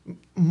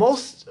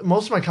 Most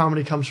of my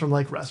comedy comes from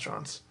like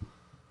restaurants.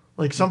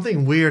 Like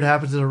something weird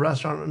happens in a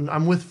restaurant and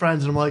I'm with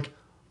friends and I'm like,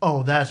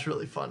 oh, that's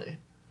really funny.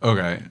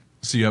 Okay.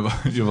 So you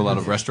have a lot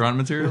of restaurant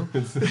material?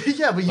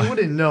 Yeah, but you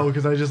wouldn't know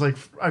because I just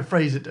I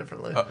phrase it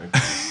differently.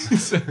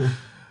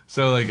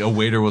 So like a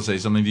waiter will say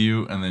something to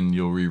you and then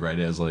you'll rewrite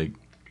it as like,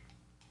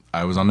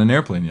 I was on an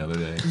airplane the other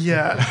day.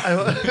 Yeah.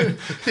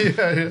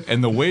 Yeah.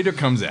 And the waiter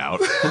comes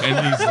out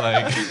and he's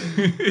like,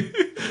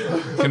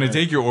 can I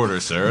take your order,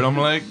 sir? And I'm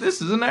like,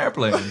 this is an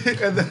airplane.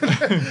 And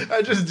then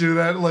I just do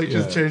that,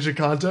 just change the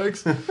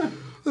context.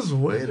 This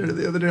waiter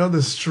the other day on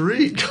the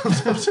street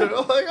comes up to me,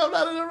 I'm like, I'm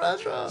not in a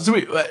restaurant. So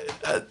wait,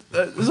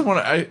 this is one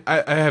I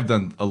have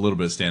done a little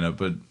bit of stand up,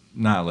 but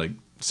not like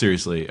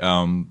seriously.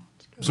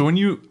 So when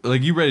you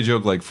read a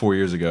joke like 4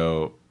 years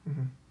ago,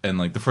 and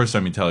like the first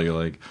time you tell it, you're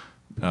like,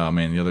 oh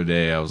man, the other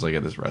day I was like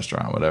at this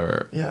restaurant,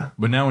 whatever. Yeah.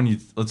 But now when you,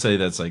 let's say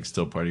that's like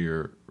still part of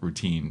your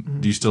routine,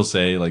 do you still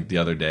say like the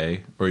other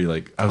day? Or are you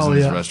like, I was in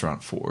this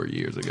restaurant 4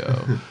 years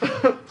ago?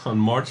 On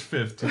March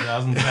 5th,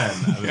 2010, I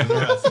was in the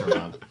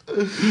restaurant.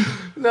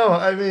 No,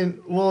 I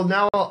mean, well,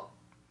 now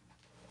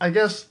I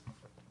guess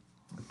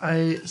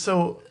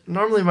so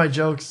normally my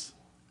jokes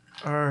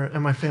are,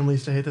 and my family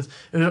used to hate this,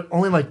 they're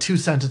only like 2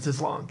 sentences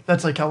long.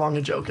 That's like how long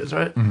a joke is,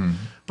 right? Mm-hmm.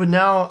 But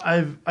now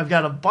I've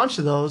got a bunch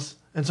of those,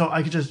 and so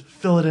I could just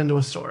fill it into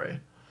a story.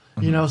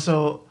 Mm-hmm. You know,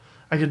 so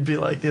I could be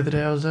like, the other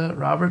day I was at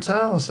Robert's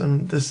house,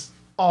 and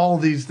all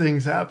these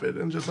things happened,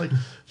 and just like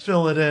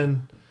fill it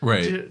in.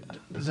 Right.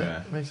 Does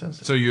that make sense?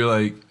 So you're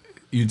like,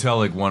 you tell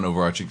like one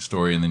overarching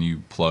story and then you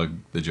plug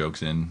the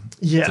jokes in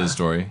to the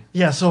story?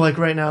 Yeah, so like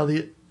right now,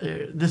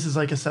 this is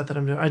like a set that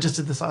I'm doing. I just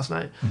did this last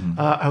night. Mm-hmm.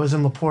 I was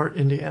in LaPorte,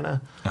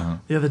 Indiana Uh-huh.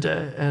 the other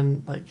day,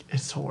 and like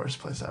it's the worst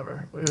place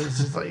ever. It was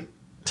just like,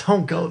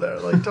 don't go there.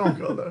 Like, don't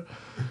go there.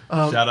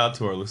 Shout out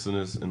to our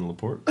listeners in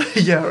LaPorte.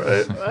 Yeah,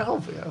 right. I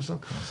hope we have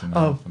some.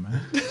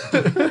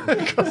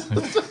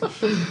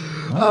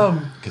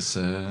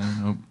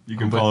 You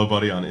can follow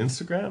Buddy on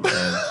Instagram.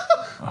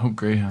 Oh,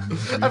 Greyhound.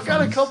 I've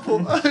got a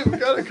couple. I've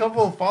got a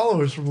couple of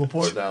followers from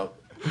LaPorte now.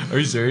 Are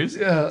you serious?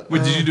 Yeah.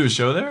 Wait, did you do a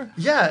show there?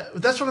 Yeah,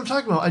 that's what I'm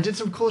talking about. I did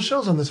some cool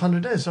shows on this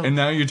 100 days. So And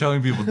now you're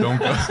telling people don't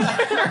go.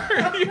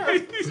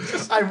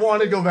 I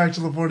want to go back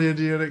to LaPorte,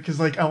 Indiana, because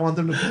like I want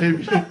them to pay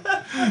me.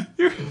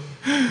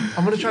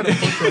 I'm gonna try to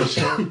book that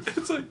show.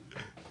 It's like,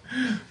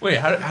 wait,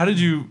 how did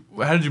you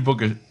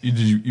book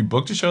you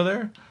booked a show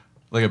there,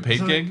 like a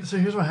paid gig? So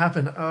here's what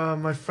happened.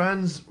 My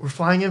friends were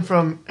flying in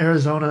from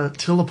Arizona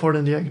to LaPorte,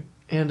 Indiana,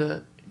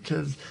 and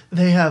because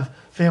they have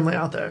family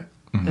out there,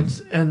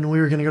 and we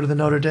were gonna go to the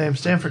Notre Dame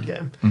Stanford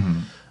game,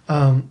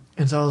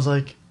 and so I was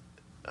like,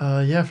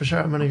 yeah, for sure,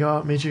 I'm gonna go out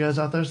and meet you guys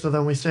out there. So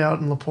then we stay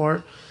out in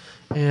LaPorte,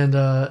 and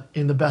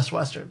in the Best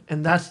Western,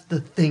 and that's the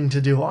thing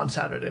to do on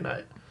Saturday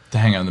night. To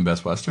hang out in the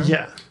Best Western?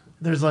 Yeah.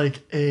 There's like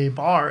a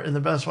bar in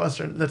the Best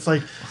Western that's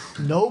like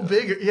no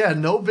bigger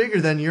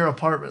than your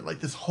apartment,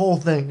 like this whole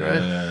thing, right?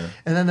 Yeah.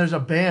 And then there's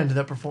a band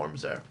that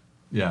performs there.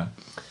 Yeah.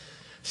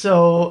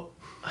 So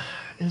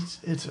it's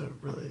a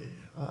really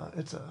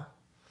it's a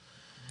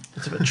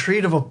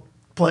treat of a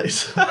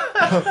place.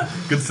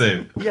 Good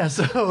save. Yeah.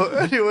 So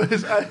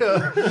anyways,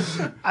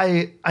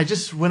 I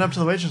just went up to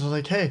the waitress. I was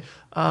like, hey,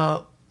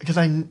 because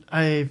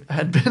I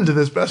had been to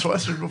this Best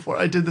Western before.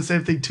 I did the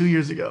same thing 2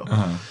 years ago,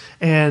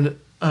 and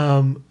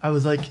I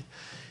was like,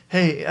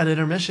 "Hey, at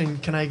intermission,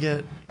 can I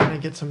get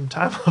some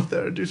time up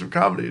there and do some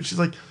comedy?" And she's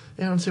like,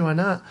 "Yeah, I don't see why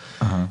not."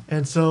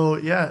 And so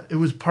yeah, it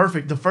was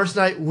perfect. The first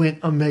night went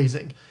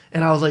amazing,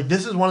 and I was like,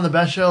 "This is one of the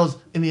best shows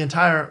in the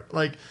entire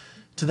like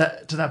to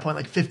that point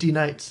like 50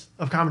 nights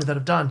of comedy that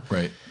I've done."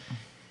 Right.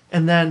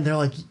 And then they're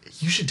like,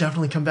 "You should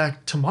definitely come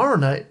back tomorrow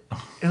night."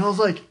 And I was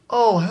like,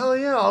 "Oh hell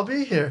yeah, I'll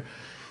be here."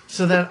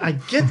 So then I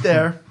get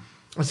there.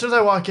 As soon as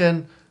I walk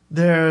in,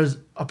 there's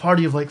a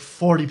party of like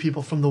 40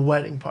 people from the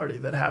wedding party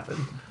that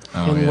happened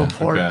in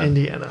LaPorte,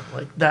 Indiana.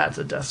 Like, that's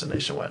a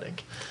destination wedding.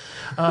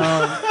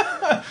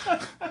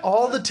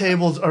 All the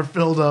tables are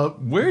filled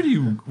up. Where do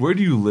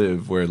you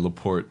live? Where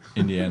LaPorte,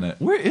 Indiana?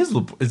 Where is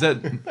LaPorte? Is that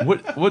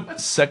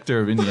what sector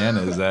of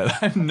Indiana is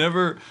that? I've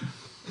never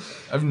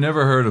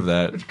heard of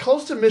that. It's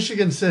close to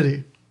Michigan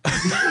City.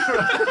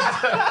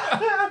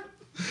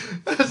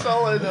 That's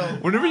all I know.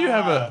 Whenever you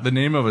have the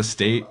name of a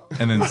state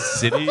and then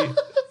city,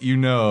 you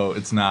know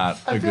it's not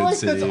a good like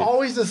city. That's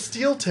always a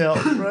steel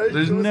town, right?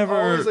 There's never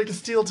always like a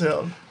steel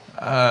town.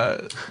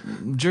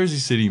 Jersey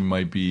City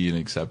might be an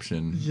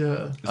exception.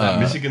 Yeah. Is that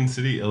Michigan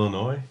City,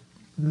 Illinois?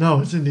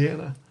 No, it's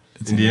Indiana.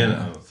 It's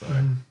Indiana. Oh,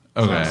 sorry.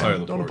 Okay. Sorry,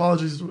 Don't LaPorte.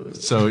 apologize.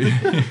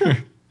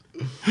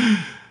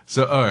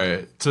 So all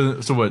right.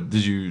 So what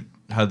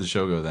how'd the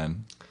show go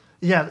then?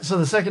 Yeah, so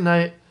the second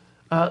night,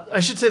 I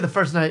should say the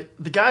first night,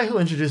 the guy who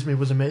introduced me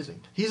was amazing.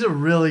 He's a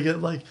really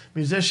good like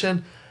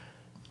musician,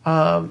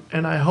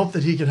 and I hope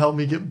that he can help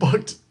me get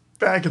booked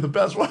back at the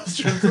Best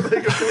Western so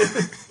they can pay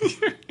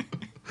me.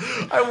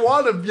 I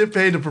want to get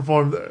paid to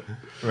perform there.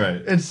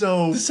 Right. And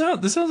so This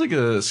sounds like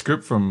a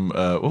script from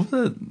what was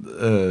that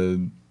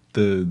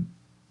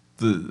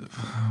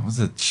what's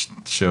that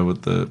show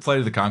with the Flight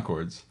of the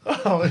Conchords?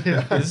 oh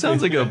yeah. It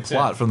sounds like a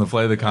plot from the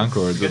Flight of the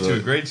Conchords. Get you a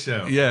great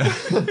show. Yeah.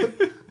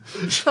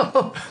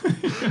 So,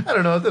 I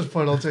don't know. At this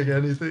point, I'll take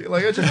anything.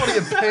 Like I just want to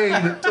get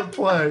paid to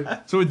play.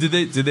 So did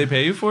they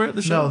pay you for it?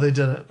 The show? No, they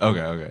didn't.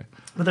 Okay.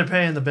 But they're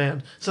paying the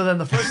band. So then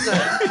the first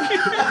night,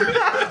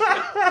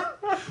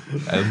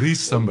 At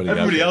least somebody.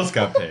 Everybody got paid. else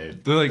got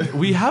paid. They're like,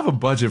 we have a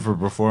budget for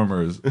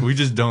performers. We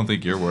just don't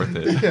think you're worth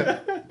it.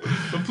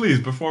 But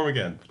please, perform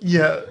again.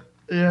 yeah.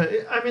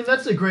 I mean,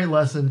 that's a great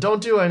lesson.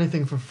 Don't do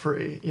anything for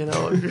free. You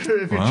know, if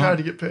you're trying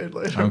to get paid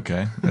later.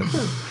 Okay.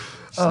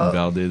 That's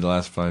validated the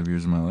last 5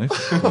 years of my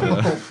life.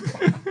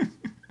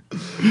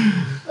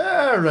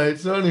 All right.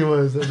 So,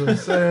 anyways, as I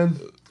was saying,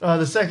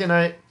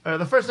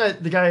 the first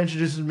night, the guy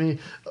introduces me.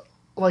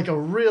 like a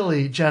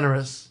really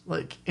generous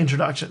like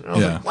introduction. And I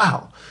was like,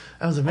 wow,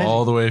 that was amazing.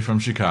 All the way from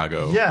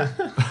Chicago. Yeah,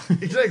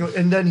 exactly.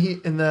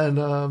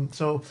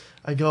 So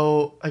I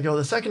go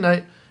the second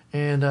night,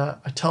 and I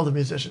tell the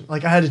musician,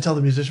 like I had to tell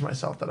the musician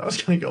myself that I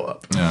was going to go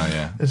up. Oh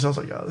yeah. And so I was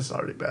like, oh, this is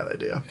already a bad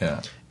idea.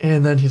 Yeah.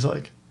 And then he's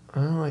like, oh,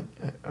 like,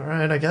 all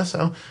right, I guess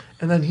so.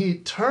 And then he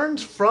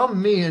turns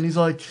from me and he's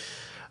like,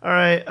 all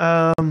right,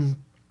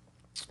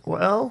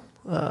 well,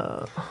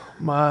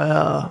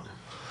 my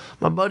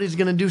buddy's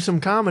gonna do some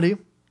comedy.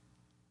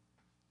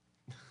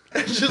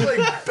 And just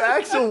like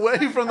backs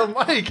away from the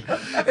mic,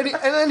 and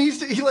then he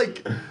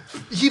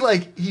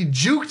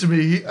juked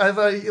me. I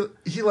thought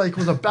he like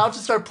was about to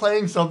start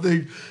playing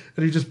something,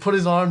 and he just put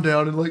his arm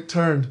down and like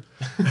turned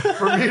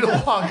for me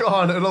to walk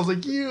on, and I was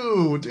like,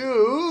 you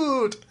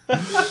dude.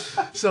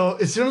 So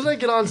as soon as I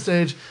get on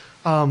stage,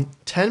 10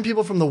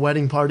 people from the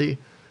wedding party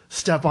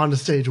step onto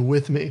stage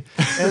with me.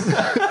 And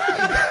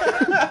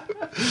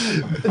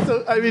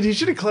so, I mean, he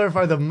should have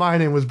clarified that my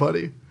name was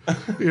Buddy.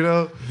 You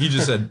know? He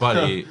just said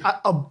buddy.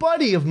 A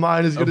buddy of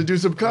mine is going to do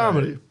some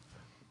comedy.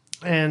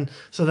 Right. And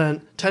so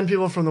then 10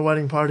 people from the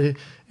wedding party,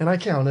 and I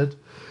counted,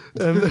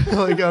 and they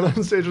like got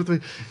on stage with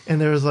me.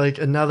 And there was like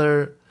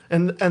another,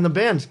 and the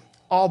band's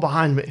all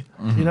behind me,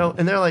 you know?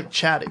 And they're like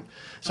chatting.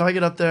 So I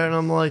get up there and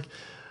I'm like,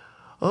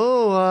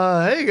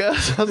 oh, hey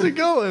guys, how's it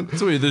going?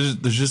 So wait, there's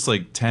just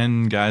like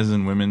 10 guys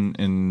and women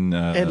in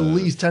at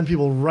least 10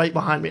 people right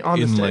behind me on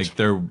the stage.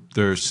 In like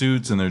their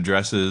suits and their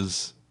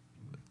dresses.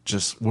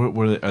 Just what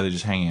are they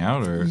just hanging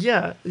out or?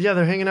 Yeah,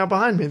 they're hanging out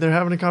behind me. They're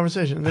having a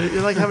conversation.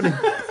 They're like having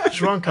a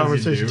drunk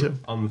conversation too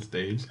on the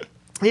stage.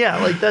 Yeah,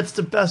 like that's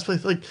the best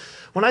place. Like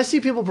when I see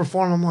people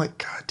perform, I'm like,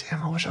 God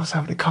damn, I wish I was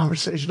having a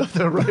conversation up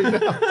there right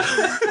now.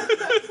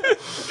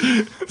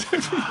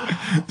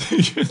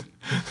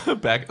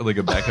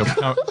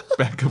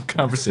 backup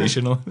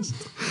conversationalist.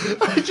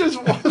 I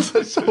just want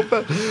that so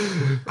bad.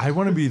 I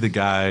want to be the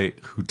guy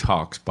who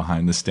talks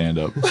behind the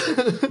stand-up.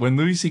 When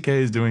Louis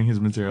C.K. is doing his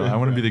material, I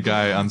want to be the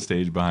guy on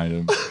stage behind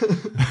him,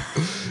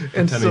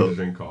 and pretending to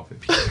drink coffee.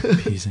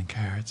 Peas and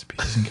carrots.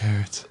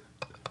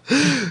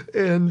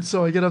 And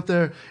so I get up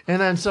there,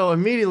 and then so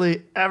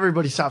immediately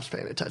everybody stops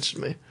paying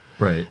attention to me.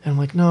 Right. And I'm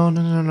like, no,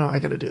 I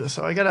got to do this.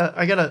 So I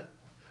gotta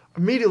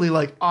immediately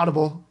like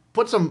audible.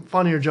 Put some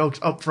funnier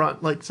jokes up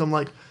front, like some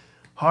like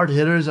hard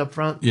hitters up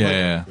front.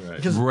 Yeah,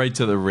 like, yeah. Right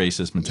to the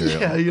racist material.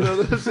 Yeah, you know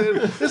what I'm saying?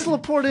 This is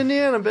LaPorte,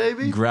 Indiana,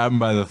 baby. Grab them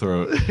by the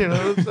throat. You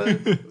know what I'm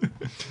saying?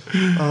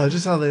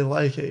 Just how they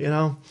like it, you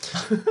know?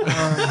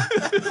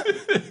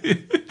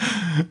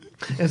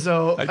 And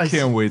so I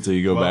can't wait till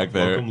you go back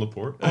there. Welcome,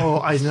 LaPorte. Oh,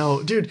 I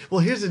know. Dude,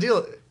 well, here's the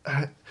deal.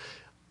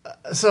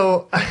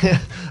 So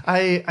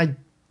I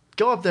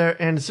go up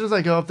there, and as soon as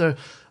I go up there,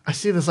 I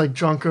see this like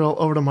drunk girl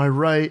over to my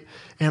right,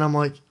 and I'm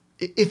like,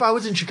 if I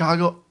was in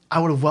Chicago,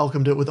 I would have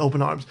welcomed it with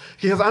open arms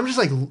because I'm just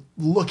like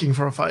looking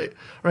for a fight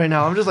right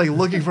now. I'm just like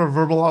looking for a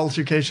verbal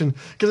altercation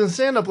because in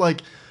stand-up,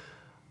 like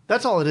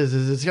that's all it is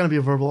it's going to be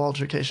a verbal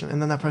altercation,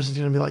 and then that person's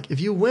going to be like, if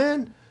you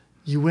win,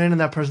 and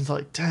that person's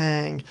like,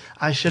 dang,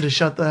 I should have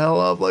shut the hell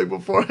up like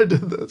before I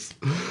did this.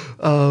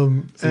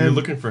 So you're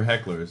looking for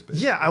hecklers, basically.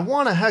 Yeah, I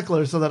want a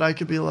heckler so that I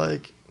could be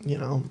like, you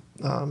know,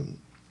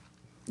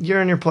 you're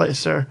in your place,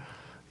 sir.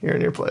 You're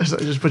in your place. I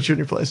just put you in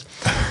your place.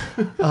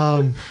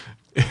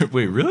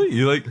 Wait, really?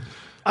 You like?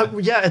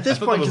 Yeah, at this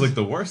point, that was like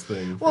the worst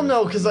thing. Well,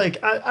 no, because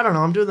like I don't know,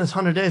 I'm doing this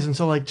 100 days, and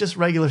so like just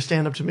regular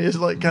stand up to me is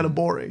like kind of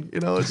boring, you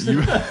know. It's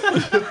like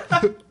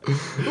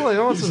I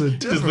want something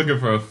different. Just looking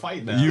for a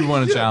fight now. You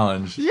want a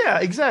challenge? Yeah,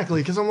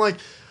 exactly. Because I'm like,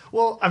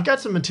 well, I've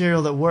got some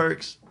material that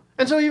works,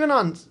 and so even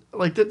on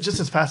like just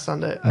this past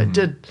Sunday, I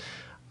did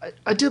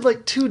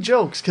like 2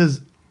 jokes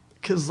because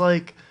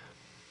like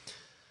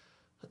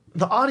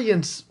the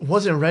audience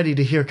wasn't ready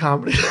to hear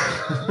comedy.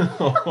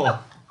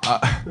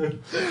 That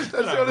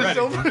sounded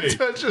so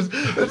pretentious.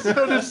 That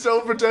sounded so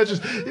pretentious.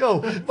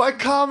 Yo, my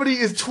comedy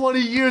is 20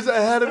 years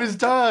ahead of his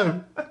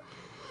time.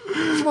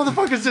 These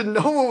motherfuckers didn't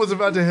know what was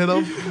about to hit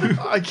them.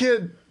 I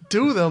can't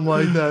do them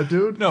like that,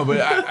 dude. No, but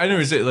I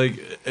never say like,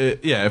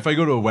 yeah. If I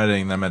go to a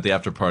wedding, and I'm at the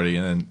after party,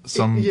 and then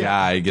some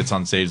guy gets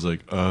on stage like,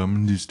 I'm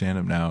gonna do stand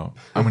up now.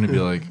 I'm gonna be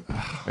like,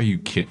 are you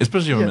kidding?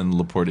 Especially if I'm in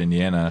LaPorte,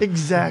 Indiana.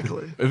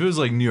 Exactly. If it was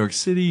like New York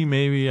City,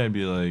 maybe I'd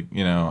be like,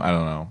 you know, I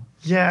don't know.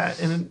 Yeah,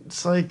 and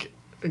it's like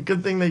a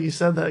good thing that you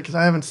said that because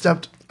I haven't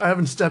stepped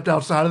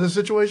outside of the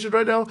situation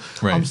right now.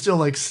 Right. I'm still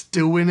like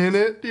stewing in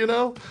it, you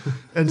know.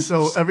 And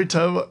so every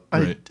time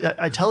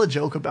I tell a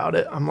joke about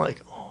it, I'm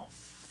like, oh,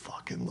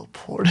 fucking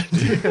LaPorte,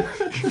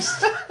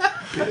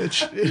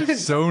 bitch.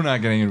 So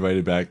not getting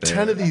invited back there.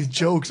 10 of these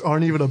jokes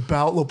aren't even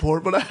about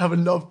LaPorte, but I have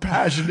enough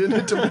passion in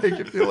it to make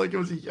it feel like it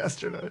was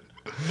yesterday.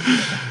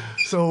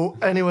 So,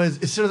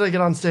 anyways, as soon as I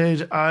get on stage,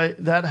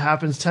 that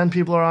happens. 10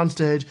 people are on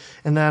stage,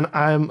 and then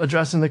I'm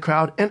addressing the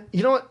crowd, and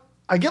you know what?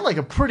 I get like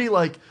a pretty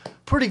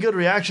good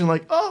reaction,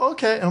 like, oh,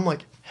 okay. And I'm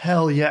like,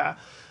 hell yeah.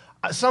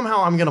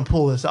 Somehow I'm going to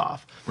pull this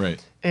off.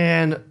 Right.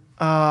 And,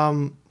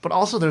 but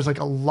also there's like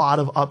a lot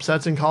of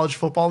upsets in college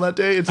football that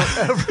day. It's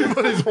like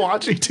everybody's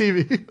watching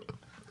TV.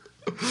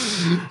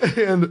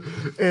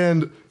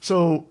 and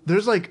so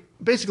there's like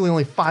basically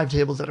only 5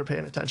 tables that are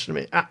paying attention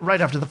to me right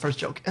after the first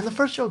joke. And the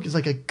first joke is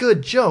like a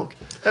good joke.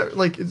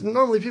 Like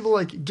normally people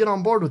like get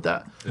on board with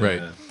that.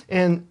 Right.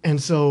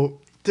 And so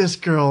this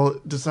girl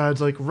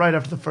decides like right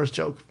after the first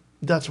joke,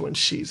 that's when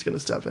she's going to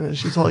step in. And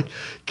she's like,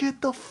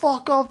 get the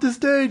fuck off the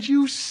stage.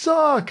 You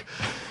suck.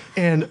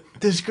 And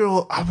this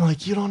girl, I'm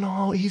like, you don't know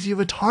how easy of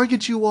a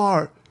target you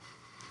are.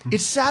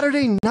 It's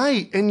Saturday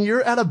night, and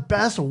you're at a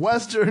Best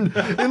Western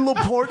in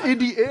LaPorte,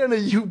 Indiana,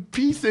 you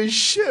piece of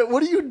shit.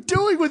 What are you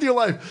doing with your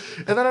life?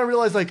 And then I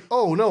realized, like,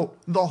 oh, no,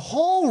 the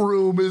whole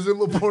room is in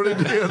LaPorte,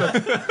 Indiana.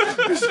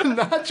 It's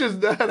not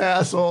just that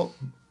asshole.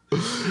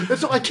 And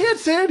so I can't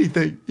say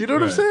anything. You know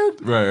what I'm saying?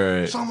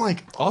 Right. So I'm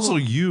like, Also,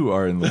 you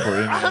are in LaPorte,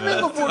 Indiana. I'm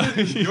in LaPorte,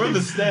 Indiana. You're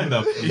the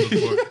stand-up in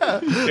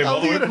LaPorte. Came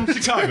all the way from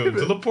Chicago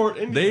to LaPorte,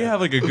 Indiana. They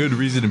have like a good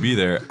reason to be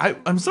there.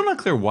 I'm still not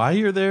clear why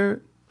you're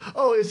there.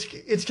 Oh, it's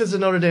because the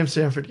Notre Dame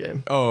Stanford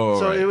game. Oh,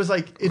 so right. it was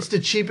like it's the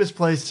cheapest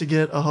place to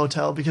get a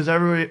hotel because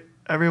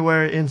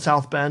everywhere in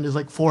South Bend is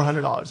like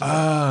 $400.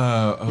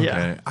 Oh, okay.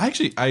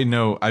 Yeah. I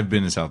know. I've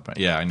been to South Bend.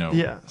 Yeah, I know.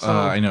 Yeah, so-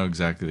 I know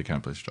exactly the kind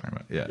of place you're talking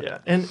about. Yeah.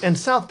 Yeah, and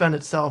South Bend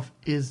itself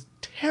is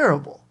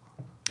terrible.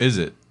 Is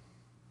it?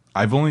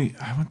 I went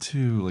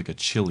to like a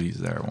Chili's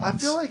there once. I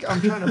feel like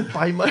I'm trying to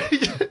bite my.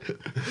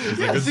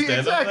 Yeah, good see, stand-up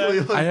exactly.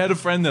 there? Like, I had a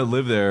friend that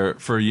lived there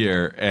for a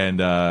year and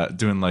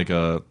doing like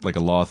a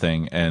law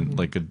thing and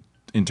like an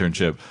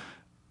internship,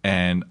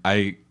 and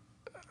I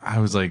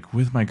was like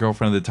with my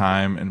girlfriend at the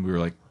time, and we were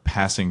like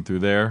passing through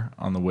there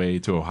on the way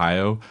to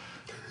Ohio,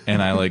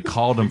 and I like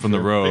called him from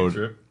the road,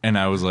 trip. and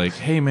I was like,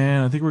 "Hey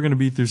man, I think we're gonna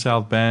be through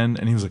South Bend,"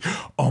 and he was like,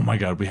 "Oh my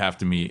god, we have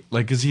to meet,"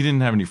 like because he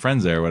didn't have any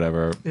friends there or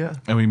whatever. Yeah.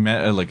 And we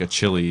met at like a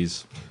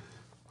Chili's.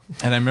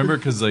 And I remember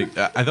because like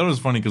I thought it was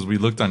funny because we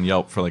looked on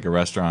Yelp for like a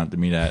restaurant to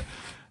meet at,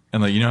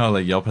 and like you know how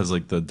like Yelp has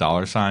like the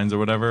dollar signs or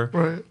whatever,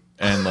 right.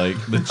 and like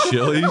the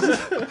Chili's,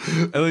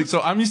 and like so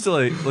I'm used to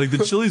like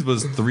the Chili's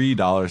was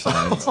 $3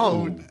 signs,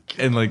 Oh,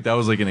 and like that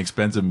was like an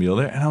expensive meal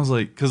there, and I was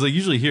like because like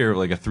usually here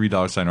like a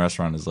 $3 sign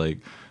restaurant is like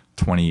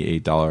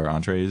 $28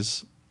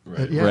 entrees,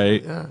 yeah,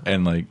 right? Yeah.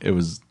 And like it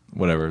was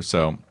whatever,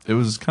 so it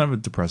was kind of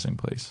a depressing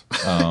place.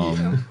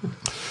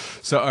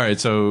 So all right,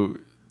 so.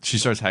 She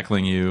starts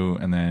heckling you,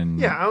 and then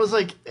Yeah, I was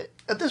like,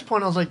 at this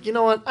point, I was like, you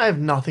know what? I have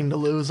nothing to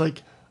lose.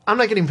 Like, I'm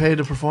not getting paid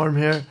to perform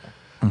here.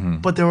 Mm-hmm.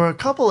 But there were a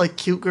couple like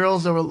cute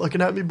girls that were looking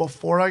at me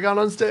before I got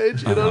on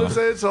stage. You know what I'm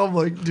saying? So I'm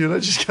like, dude, I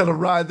just gotta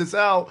ride this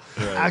out,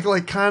 act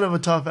like kind of a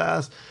tough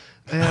ass,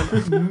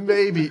 and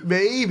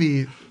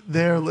maybe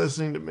they're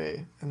listening to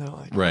me, and they're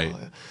like, Right. Oh,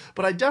 yeah.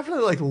 But I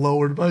definitely like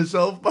lowered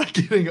myself by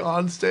getting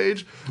on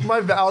stage.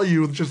 My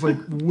value just like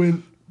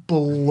went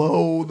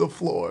below the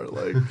floor,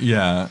 like.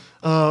 yeah.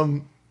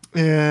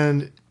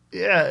 And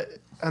yeah,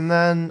 and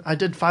then I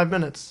did 5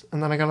 minutes,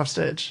 and then I got off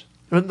stage.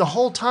 But the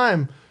whole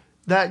time,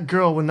 that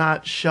girl would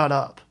not shut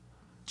up.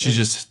 She's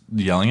just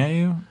yelling at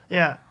you.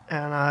 Yeah,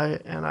 and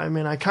I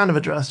mean, I kind of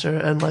addressed her,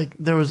 and like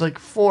there was like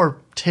 4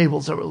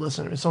 tables that were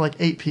listening to me, so like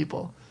 8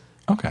 people.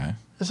 Okay.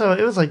 So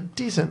it was like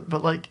decent,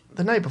 but like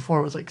the night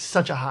before was like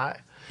such a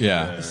high,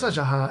 Yeah. such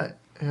a high,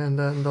 and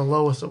then the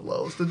lowest of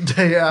lows the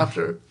day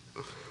after.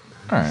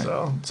 All right.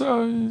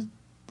 So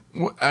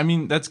I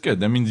mean, that's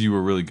good. That means you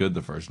were really good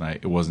the first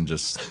night. It wasn't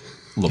just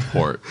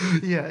LaPorte.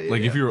 yeah,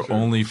 Like if you were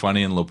only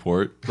funny in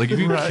LaPorte, like if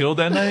you Right. killed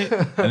that night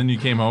and then you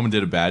came home and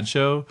did a bad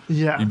show,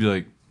 Yeah. you'd be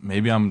like,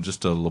 maybe I'm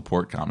just a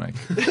LaPorte comic.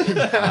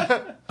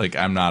 Like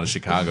I'm not a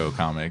Chicago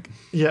comic.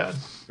 yeah,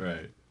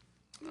 Right.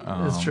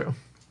 it's true.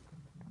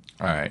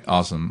 All right,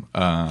 awesome.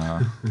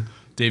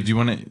 Dave, do you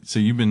want to? So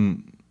you've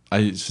been.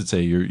 I should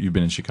say you've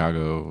been in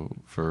Chicago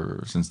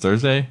since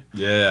Thursday.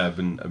 Yeah, I've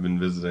been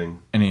visiting.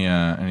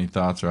 Any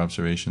thoughts or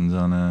observations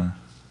on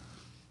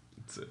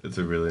It's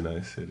a really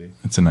nice city.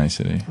 It's a nice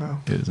city. Wow.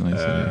 It is a nice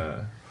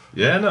city.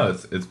 Yeah, no,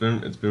 it's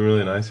been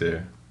really nice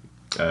here.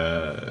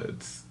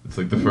 It's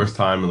like the first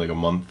time in like a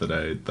month that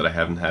I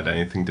haven't had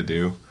anything to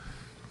do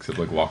except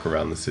like walk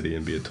around the city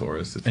and be a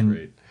tourist. It's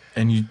great.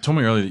 And you told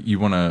me earlier that you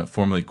want to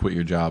formally quit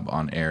your job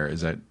on air. Is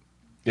that?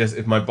 Yes,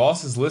 if my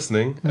boss is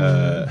listening,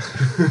 no,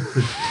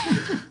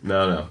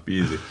 be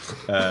easy.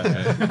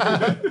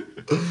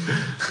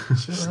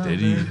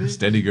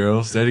 Steady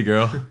girl.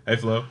 Hey,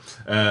 Flo.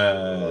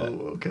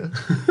 Oh, okay.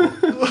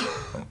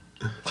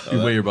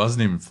 Wait, your boss's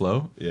name is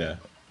Flo? Yeah.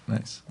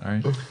 Nice. All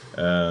right.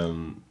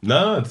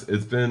 No,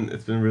 it's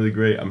been really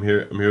great. I'm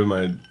here with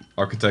my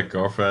architect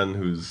girlfriend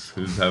who's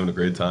having a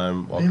great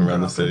time walking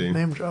around the city.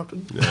 Name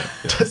dropping. Yeah.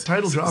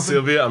 Title dropping.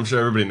 Sylvia, I'm sure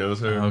everybody knows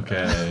her.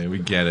 Okay, we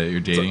get it. You're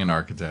dating an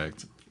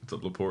architect. What's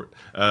up, LaPorte?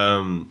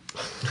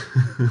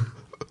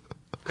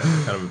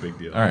 Kind of a big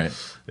deal. All right.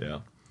 Yeah.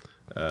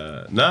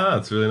 No,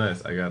 it's really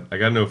nice. I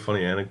got no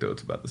funny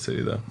anecdotes about the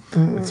city though.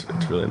 It's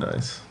really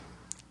nice.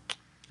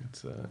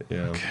 It's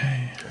yeah.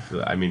 Okay.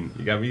 I mean,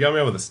 you got me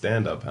out with a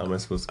stand up. How am I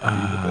supposed to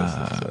compete with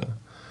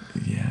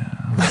this? Yeah.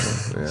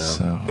 Yeah.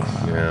 So,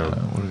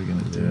 what are we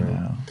gonna do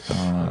now?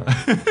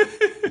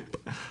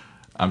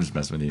 I'm just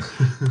messing with you.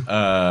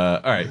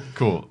 All right,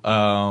 cool.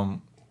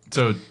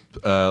 So,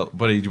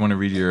 buddy, do you want to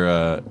read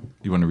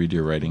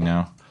your writing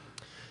now?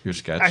 Your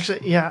sketch?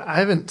 Actually, yeah, I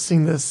haven't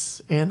seen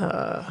this in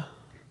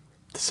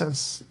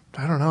since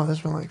I don't know.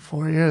 It's been like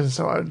 4 years,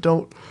 so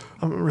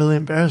I'm really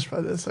embarrassed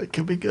by this. It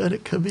could be good.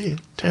 It could be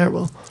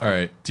terrible. All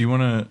right. Do you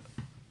want to?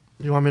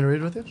 You want me to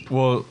read with you?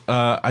 Well,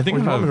 I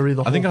think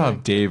I'll thing?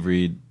 have Dave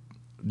read.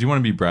 Do you want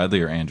to be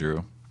Bradley or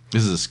Andrew?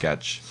 This is a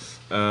sketch.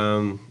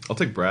 I'll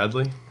take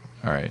Bradley.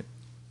 All right.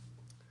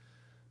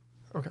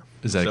 Okay.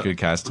 Is that good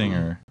casting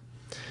or?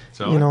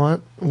 So you know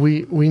what?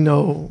 We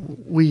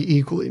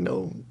equally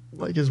know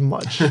as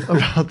much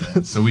about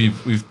this. So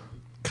we've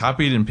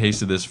copied and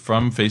pasted this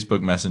from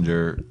Facebook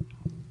Messenger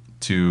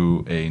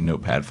to a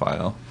notepad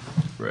file.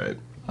 Right.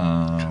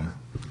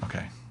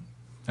 Okay.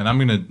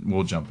 And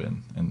we'll jump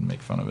in and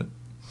make fun of it.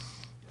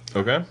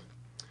 Okay.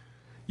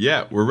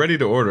 Yeah, we're ready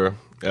to order.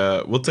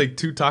 We'll take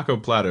 2 taco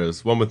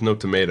platters, one with no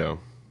tomato.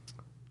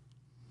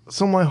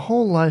 So my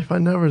whole life, I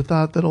never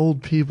thought that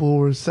old people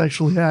were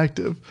sexually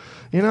active.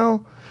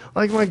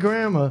 Like my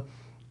grandma,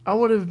 I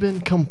would have been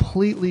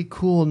completely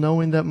cool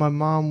knowing that my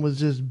mom was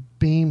just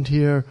beamed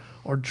here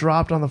or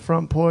dropped on the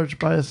front porch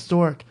by a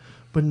stork.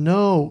 But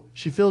no,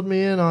 she filled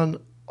me in on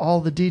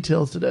all the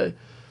details today.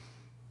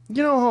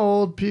 You know how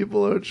old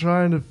people are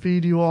trying to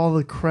feed you all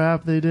the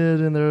crap they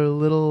did in their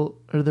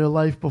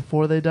life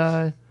before they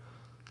die?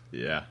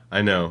 Yeah,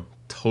 I know.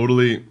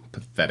 Totally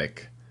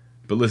pathetic.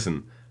 But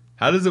listen,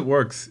 how does it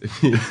work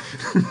if you...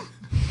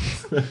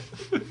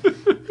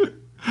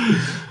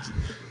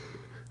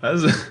 How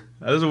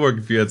does it work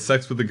if you had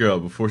sex with a girl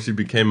before she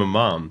became a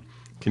mom?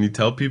 Can you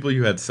tell people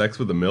you had sex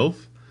with a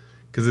MILF?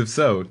 Because if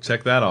so,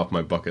 check that off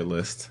my bucket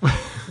list.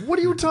 What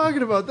are you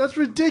talking about? That's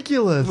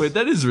ridiculous. Wait,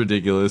 that is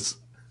ridiculous.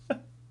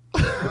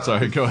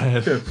 Sorry, go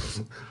ahead.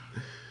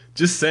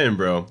 Just saying,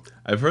 bro.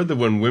 I've heard that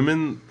when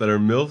women that are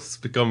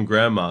MILFs become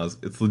grandmas,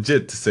 it's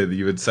legit to say that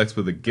you had sex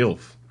with a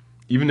GILF,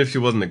 even if she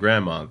wasn't a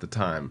grandma at the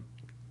time.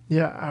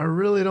 Yeah, I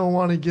really don't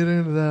want to get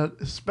into that,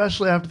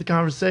 especially after the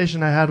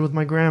conversation I had with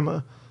my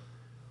grandma.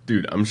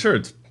 Dude, I'm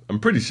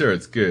pretty sure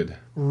it's good.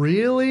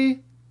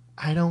 Really?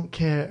 I don't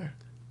care.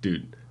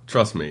 Dude,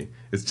 trust me.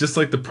 It's just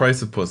like the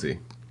price of pussy.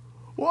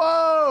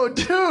 Whoa,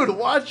 dude,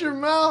 watch your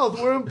mouth.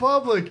 We're in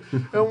public.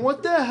 And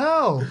what the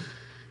hell?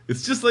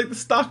 It's just like the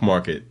stock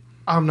market.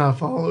 I'm not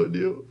following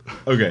you.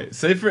 Okay,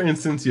 say for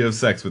instance you have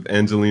sex with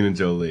Angelina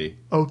Jolie.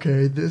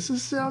 Okay, this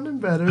is sounding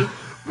better.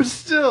 But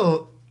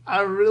still,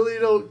 I really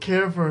don't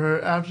care for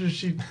her after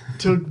she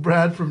took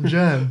Brad from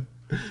Jen.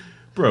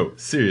 Bro,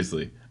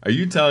 seriously. Are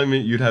you telling me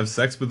you'd have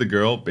sex with a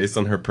girl based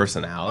on her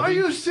personality? Are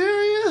you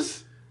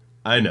serious?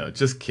 I know,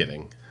 just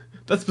kidding.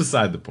 That's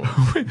beside the point.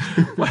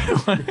 Why?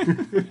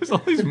 There's all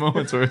these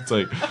moments where it's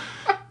like,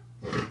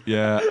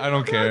 yeah, I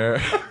don't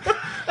care.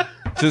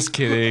 Just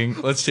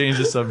kidding. Let's change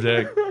the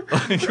subject.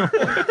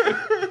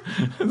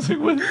 It's like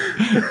what?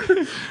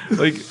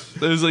 Like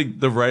there's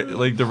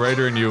the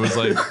writer in you was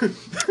like,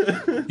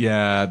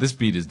 yeah, this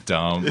beat is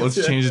dumb.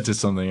 Let's change it to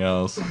something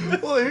else.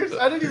 Well,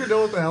 I didn't even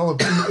know what the hell a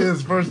beat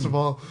is. First of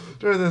all,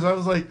 during this, I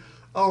was like,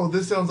 oh,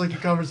 this sounds like a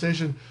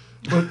conversation,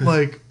 but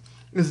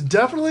it's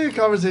definitely a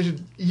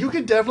conversation. You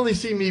could definitely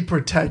see me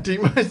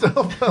protecting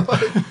myself.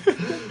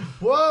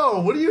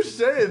 Whoa, what are you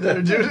saying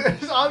there, dude?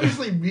 It's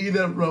obviously me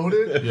that wrote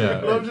it. Yeah.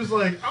 And I'm just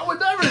like, I would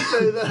never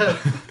say that.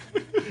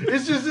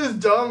 It's just this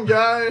dumb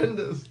guy and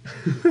this.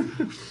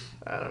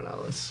 I don't know.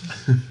 Let's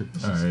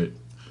all right.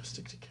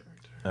 stick to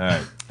character. All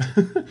right.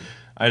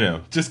 I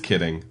know, just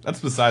kidding. That's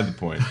beside the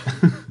point.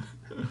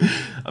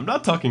 I'm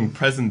not talking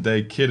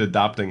present-day kid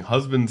adopting,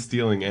 husband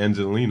stealing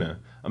Angelina.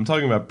 I'm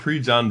talking about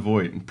pre-John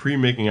Voight and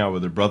pre-making out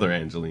with her brother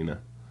Angelina.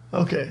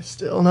 Okay,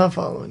 still not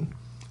following.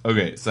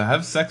 Okay, so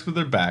have sex with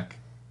her back.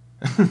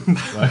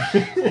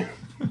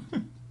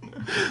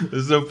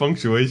 There's no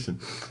punctuation.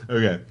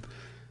 Okay.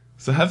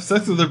 So have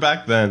sex with her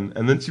back then,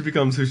 and then she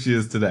becomes who she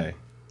is today.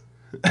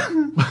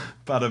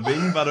 Bada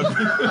bing, bada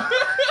bing.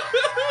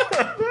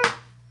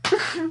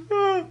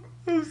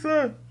 I'm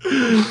sorry.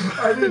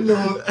 I didn't know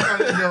what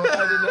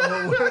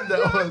word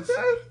that was.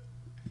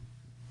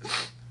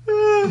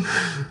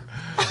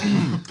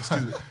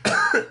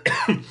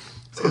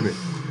 Excuse me.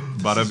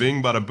 Bada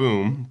bing, bada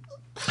boom.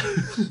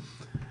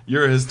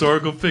 You're a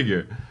historical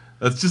figure.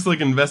 That's just like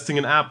investing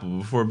in Apple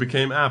before it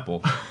became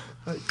Apple.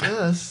 I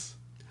guess.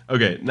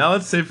 Okay, now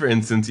let's say for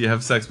instance you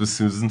have sex with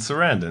Susan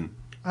Sarandon.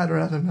 I'd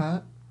rather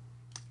not.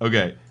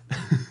 Okay,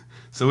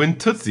 so in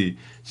Tootsie,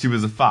 she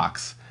was a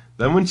fox.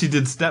 Then when she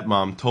did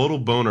Stepmom, total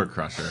boner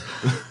crusher.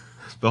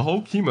 The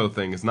whole chemo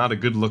thing is not a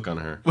good look on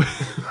her.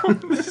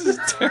 This is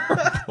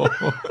terrible.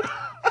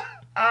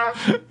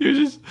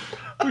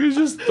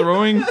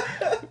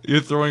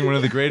 You're throwing one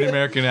of the great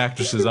American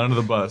actresses under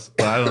the bus.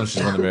 Well, I don't know if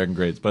she's one of the American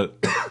greats, but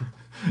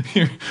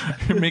you're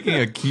making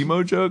a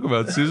chemo joke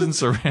about Susan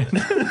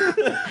Sarandon.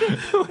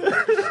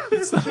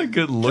 It's not a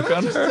good look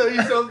on her. Tell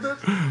you something.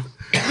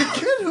 The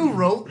kid who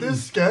wrote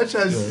this sketch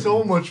has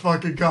so much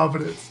fucking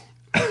confidence.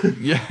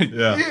 Yeah.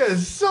 Yeah. He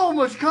has so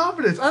much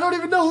confidence. I don't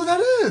even know who that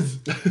is.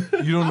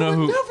 You don't know I would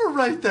who. never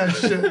write that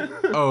shit.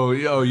 Oh,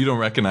 you don't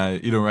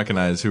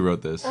recognize who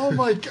wrote this. Oh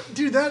my god,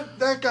 dude,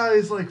 that guy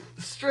is like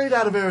straight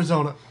out of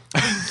Arizona.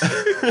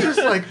 Just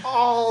like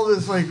all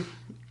this like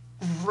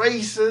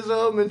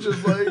racism and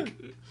just like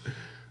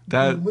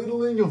That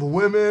belittling of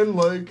women.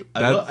 Like,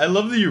 I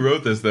love that you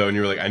wrote this though, and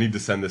you were like, I need to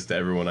send this to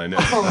everyone I know.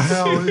 oh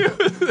hell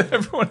yeah.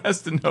 everyone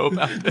has to know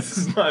about this. This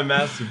is my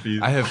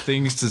masterpiece. I have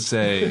things to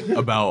say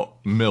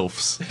about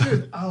MILFs.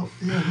 Dude, oh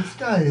yeah, this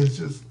guy is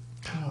just.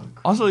 Oh,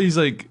 Also, he's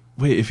like,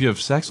 wait, if you have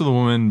sex with a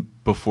woman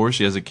before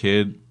she has a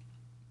kid,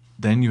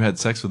 then you had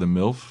sex with a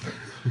MILF?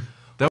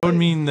 That would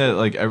mean that,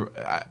 like,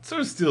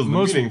 sort of steals the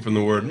Most- meaning from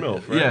the word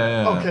MILF, right?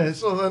 yeah. okay,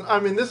 so then I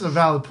mean, this is a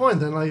valid point.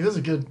 Then, like, this is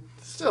a good.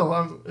 Still,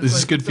 it's This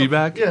is like, good still-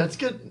 feedback? Yeah, it's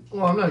good.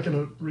 Well, I'm not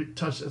gonna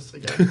touch this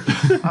again,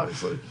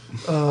 obviously.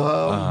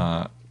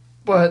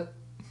 But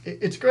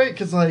it's great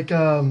because like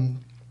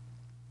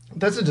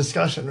that's a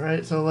discussion,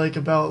 right? So like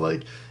about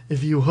like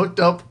if you hooked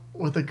up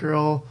with a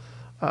girl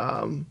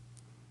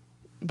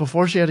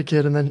before she had a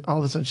kid and then all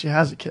of a sudden she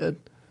has a kid,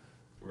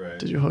 Right.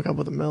 did you hook up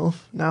with a MILF?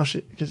 Now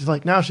because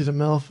like now she's a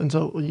MILF, and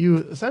so you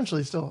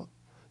essentially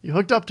you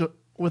hooked up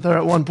with her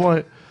at one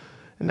point,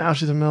 and now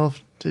she's a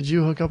MILF. Did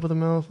you hook up with a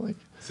MILF? Like.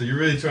 So you're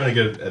really trying to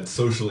get at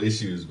social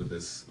issues with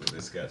this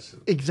sketch.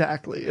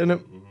 Exactly,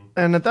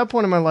 and at that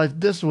point in my life,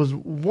 this was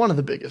one of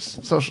the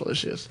biggest social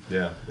issues.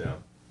 Yeah.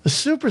 A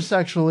super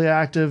sexually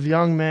active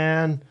young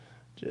man,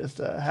 just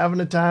having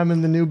a time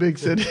in the new big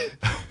city.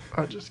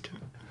 I'm just kidding.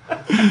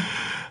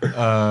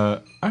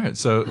 All right,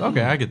 so,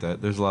 okay, I get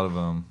that. There's a lot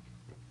of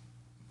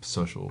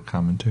social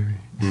commentary.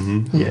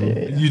 Yeah.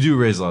 You do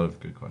raise a lot of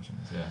good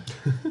questions,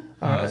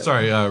 yeah.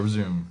 Sorry,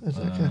 resume. It's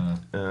okay.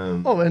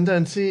 Um, Oh, and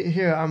then see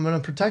here, I'm gonna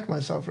protect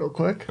myself real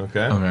quick.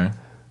 okay. Okay.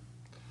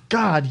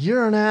 God,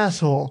 you're an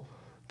asshole.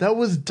 That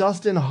was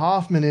Dustin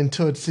Hoffman in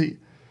Tootsie.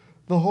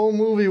 The whole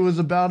movie was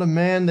about a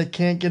man that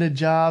can't get a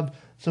job,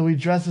 so he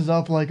dresses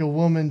up like a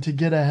woman to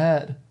get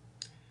ahead.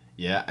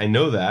 Yeah, I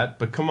know that,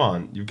 but come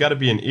on, you've got to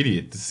be an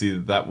idiot to see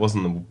that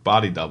wasn't the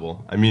body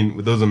double. I mean,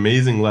 with those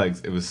amazing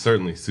legs, it was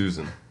certainly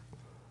Susan.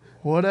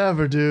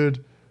 Whatever,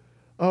 dude.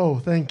 Oh,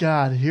 thank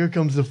God. Here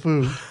comes the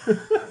food.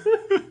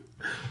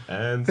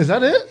 And Is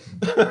that it?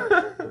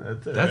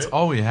 that's it. That's right?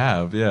 all we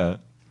have, yeah.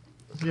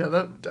 Yeah,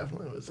 that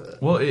definitely was it.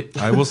 Well,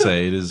 I will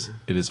say it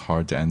is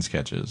hard to end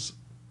sketches.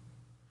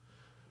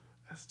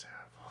 That's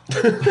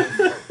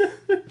terrible.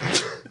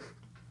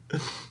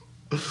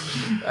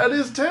 That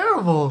is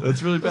terrible.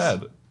 That's really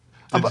bad.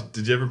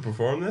 Did you ever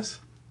perform this?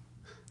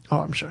 Oh,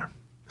 I'm sure.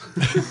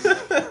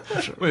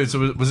 Wait, so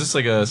was this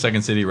like a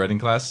Second City writing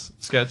class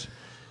sketch?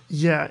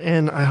 Yeah,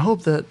 and I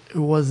hope that it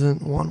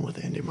wasn't one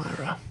with Andy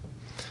Myra.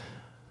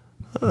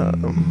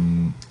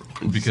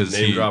 Because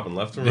Name dropping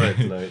left and right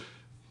tonight.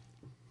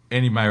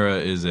 Andy Myra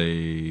is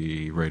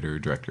a writer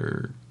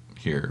director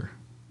here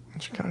In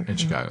Chicago. in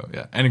Chicago,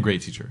 yeah, and a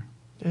great teacher.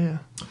 Yeah.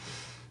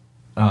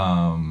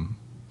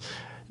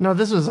 No,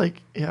 this was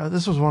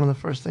this was one of the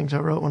first things I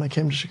wrote when I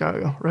came to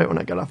Chicago, right when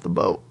I got off the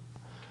boat.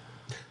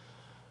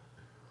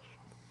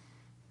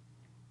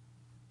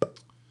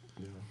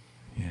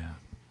 Yeah.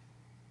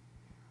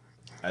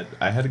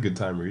 I had a good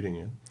time reading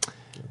it.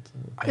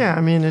 Yeah,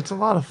 I mean, it's a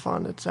lot of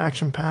fun. It's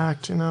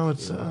action-packed,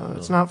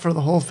 it's not for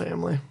the whole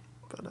family,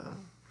 but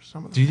for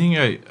some of Do you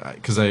think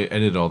because I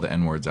edited all the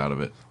N words out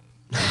of it?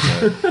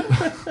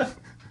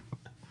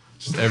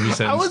 Just every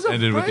sentence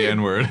ended with the afraid.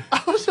 N word.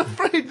 I was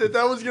afraid that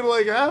was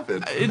gonna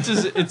happen.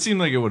 It seemed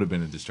like it would have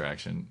been a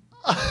distraction.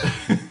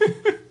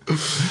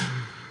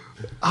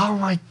 Oh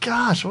my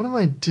gosh, what am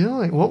I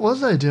doing? What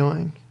was I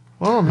doing?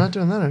 Well, I'm not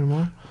doing that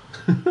anymore.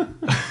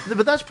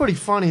 But that's pretty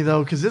funny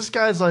though, because this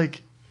guy's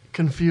like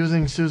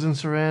confusing Susan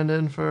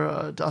Sarandon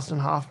for Dustin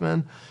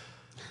Hoffman.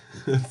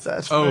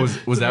 That's Oh,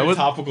 funny. was that what?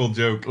 topical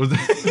joke? Was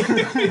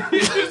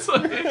it's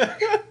like,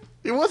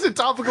 It wasn't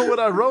topical when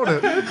I wrote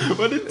it.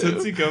 When did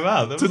Tootsie come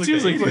out? That Tootsie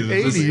was like the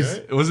 80s.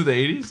 right? was it the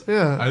 80s?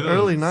 Yeah, I thought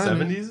early it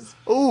 90s.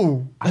 70s?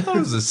 Ooh. I thought it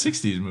was a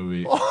 60s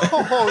movie.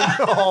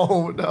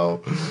 Oh,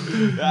 no.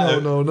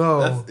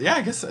 No. Yeah,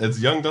 I guess it's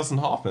young Dustin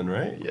Hoffman,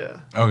 right?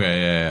 Yeah.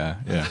 Okay,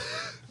 yeah.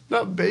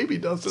 Not baby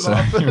Dustin So-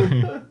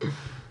 Hoffman.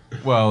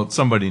 Well,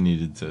 somebody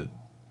needed to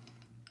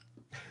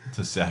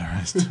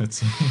satirize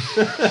Tootsie.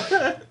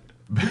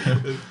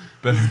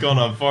 It's gone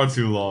on far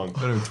too long.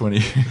 Better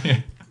 20.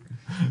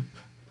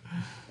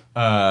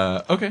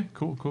 Okay,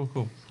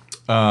 cool.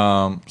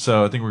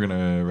 So I think we're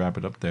gonna wrap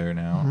it up there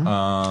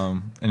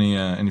now.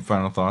 Any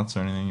final thoughts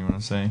or anything you want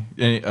to say?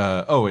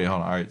 Oh wait,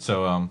 hold on. All right.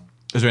 So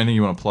is there anything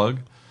you want to plug?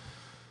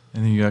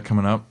 Anything you got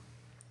coming up?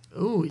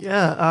 Ooh,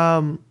 yeah.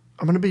 I'm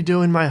going to be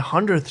doing my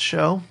 100th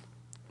show.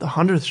 The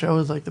 100th show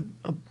is like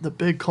the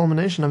big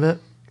culmination of it.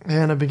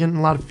 And I've been getting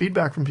a lot of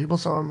feedback from people,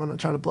 so I'm going to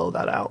try to blow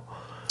that out.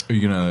 Are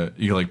you gonna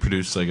like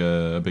produce like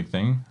a big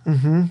thing?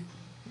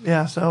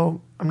 Yeah, so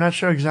I'm not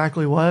sure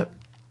exactly what.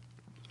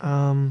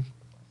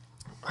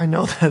 I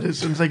know that as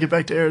soon as I get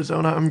back to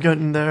Arizona, I'm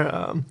getting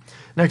there.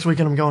 Next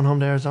weekend, I'm going home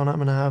to Arizona. I'm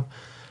going to have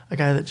a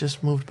guy that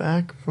just moved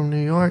back from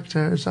New York to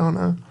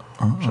Arizona.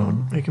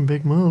 making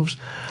big moves.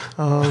 He's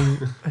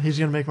going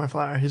to make my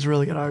flyer. He's a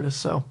really good artist,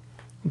 so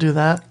do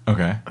that.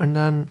 Okay. And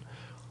then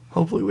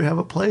hopefully we have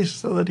a place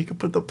so that he can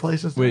put the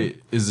places.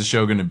 Wait, is the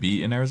show going to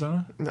be in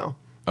Arizona? No.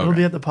 It'll Okay.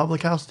 be at the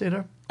Public House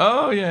Theater.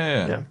 Oh,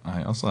 yeah. Yeah.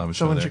 I also have a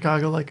show So in there.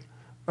 Chicago, like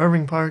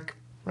Irving Park,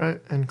 right?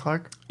 And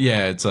Clark.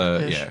 Yeah, it's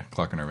Ish.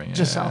 Clark and Irving. Yeah,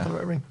 Just south of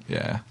Irving.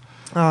 Yeah.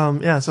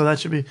 Yeah, so that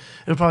should be,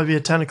 it'll probably be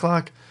at 10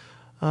 o'clock,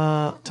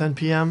 10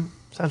 p.m.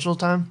 Central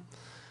Time.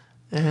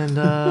 And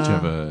Do you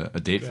have a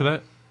date for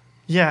that?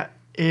 yeah,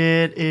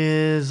 it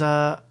is,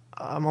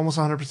 I'm almost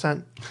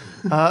 100%,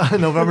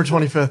 November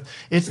 25th.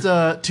 It's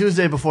the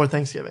Tuesday before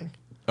Thanksgiving.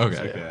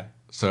 Okay.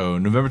 So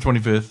November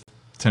 25th,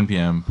 10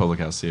 p.m., Public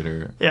House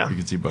Theater. Yeah. You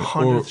can see both.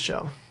 100th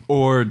show.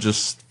 Or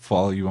just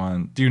follow you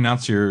on. Do you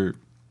announce your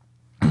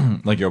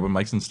like your open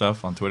mics and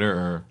stuff on Twitter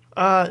or?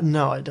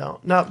 No, I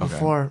don't. Not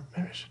before.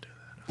 Maybe I should do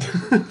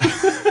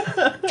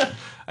that.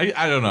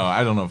 I don't know.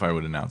 I don't know if I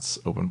would announce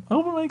open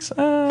mics.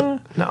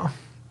 No.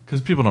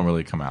 Because people don't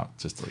really come out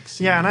just to like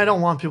see. Yeah, and I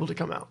don't want people to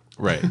come out.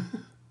 Right. Yeah.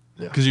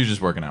 Because you're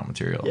just working out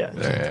material. Yeah,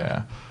 exactly.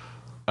 Yeah.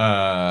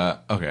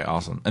 Okay,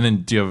 awesome. And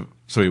then do you have?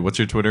 So wait, what's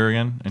your Twitter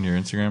again and your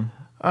Instagram?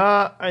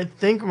 I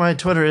think my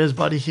Twitter is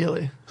Buddy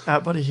Heeley,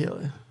 at Buddy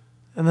Heeley.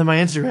 And then my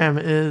Instagram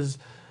is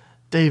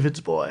David's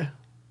Boy.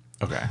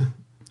 Okay.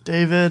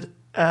 David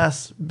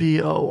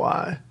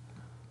SBOY.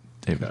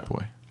 David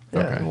Boy. Yeah,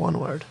 Okay. one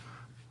word.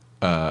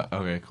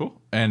 Okay, cool.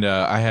 And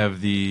I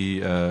have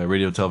the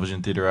Radio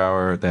Television Theater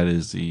Hour. That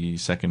is the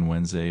second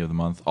Wednesday of the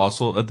month.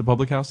 Also at the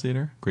Public House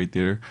Theater. Great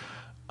theater.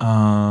 So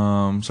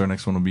our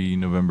next one will be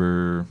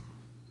November...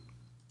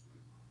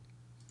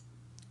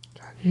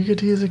 You get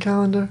to use a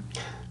calendar?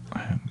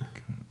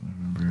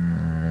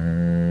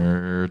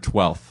 November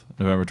 12th.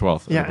 November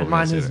 12th. Yeah, and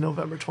mine is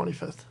November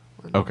 25th.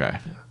 Okay.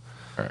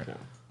 All right.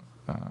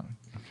 Okay.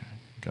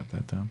 Got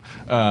that down.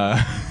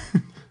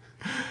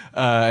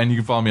 And you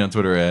can follow me on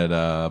Twitter at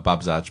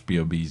BobZatch,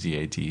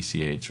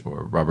 BOBZATCH,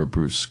 or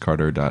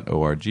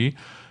robertbrucecarter.org.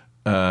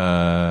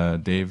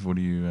 Dave, what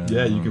do you...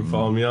 Yeah, you can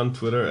follow me on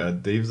Twitter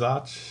at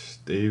DaveZatch,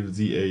 Dave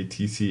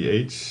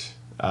ZATCH.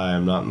 I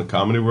am not in the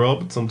comedy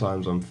world, but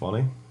sometimes I'm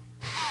funny.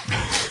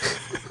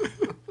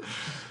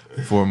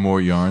 For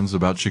more yarns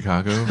about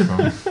Chicago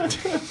from...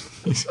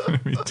 He's going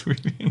to be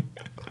tweeting.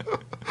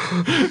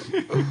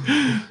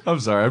 I'm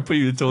sorry, I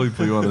totally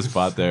put you on the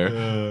spot there.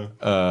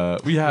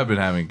 We have been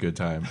having a good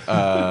time.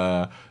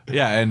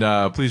 And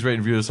please rate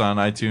and review us on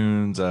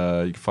iTunes.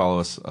 You can follow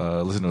us,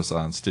 listen to us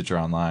on Stitcher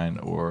Online,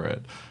 or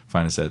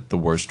find us at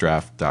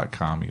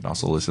theworstdraft.com. You can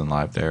also listen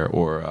live there,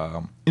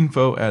 or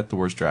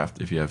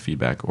info@theworstdraft if you have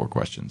feedback or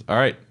questions. All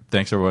right,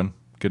 thanks everyone.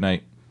 Good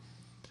night.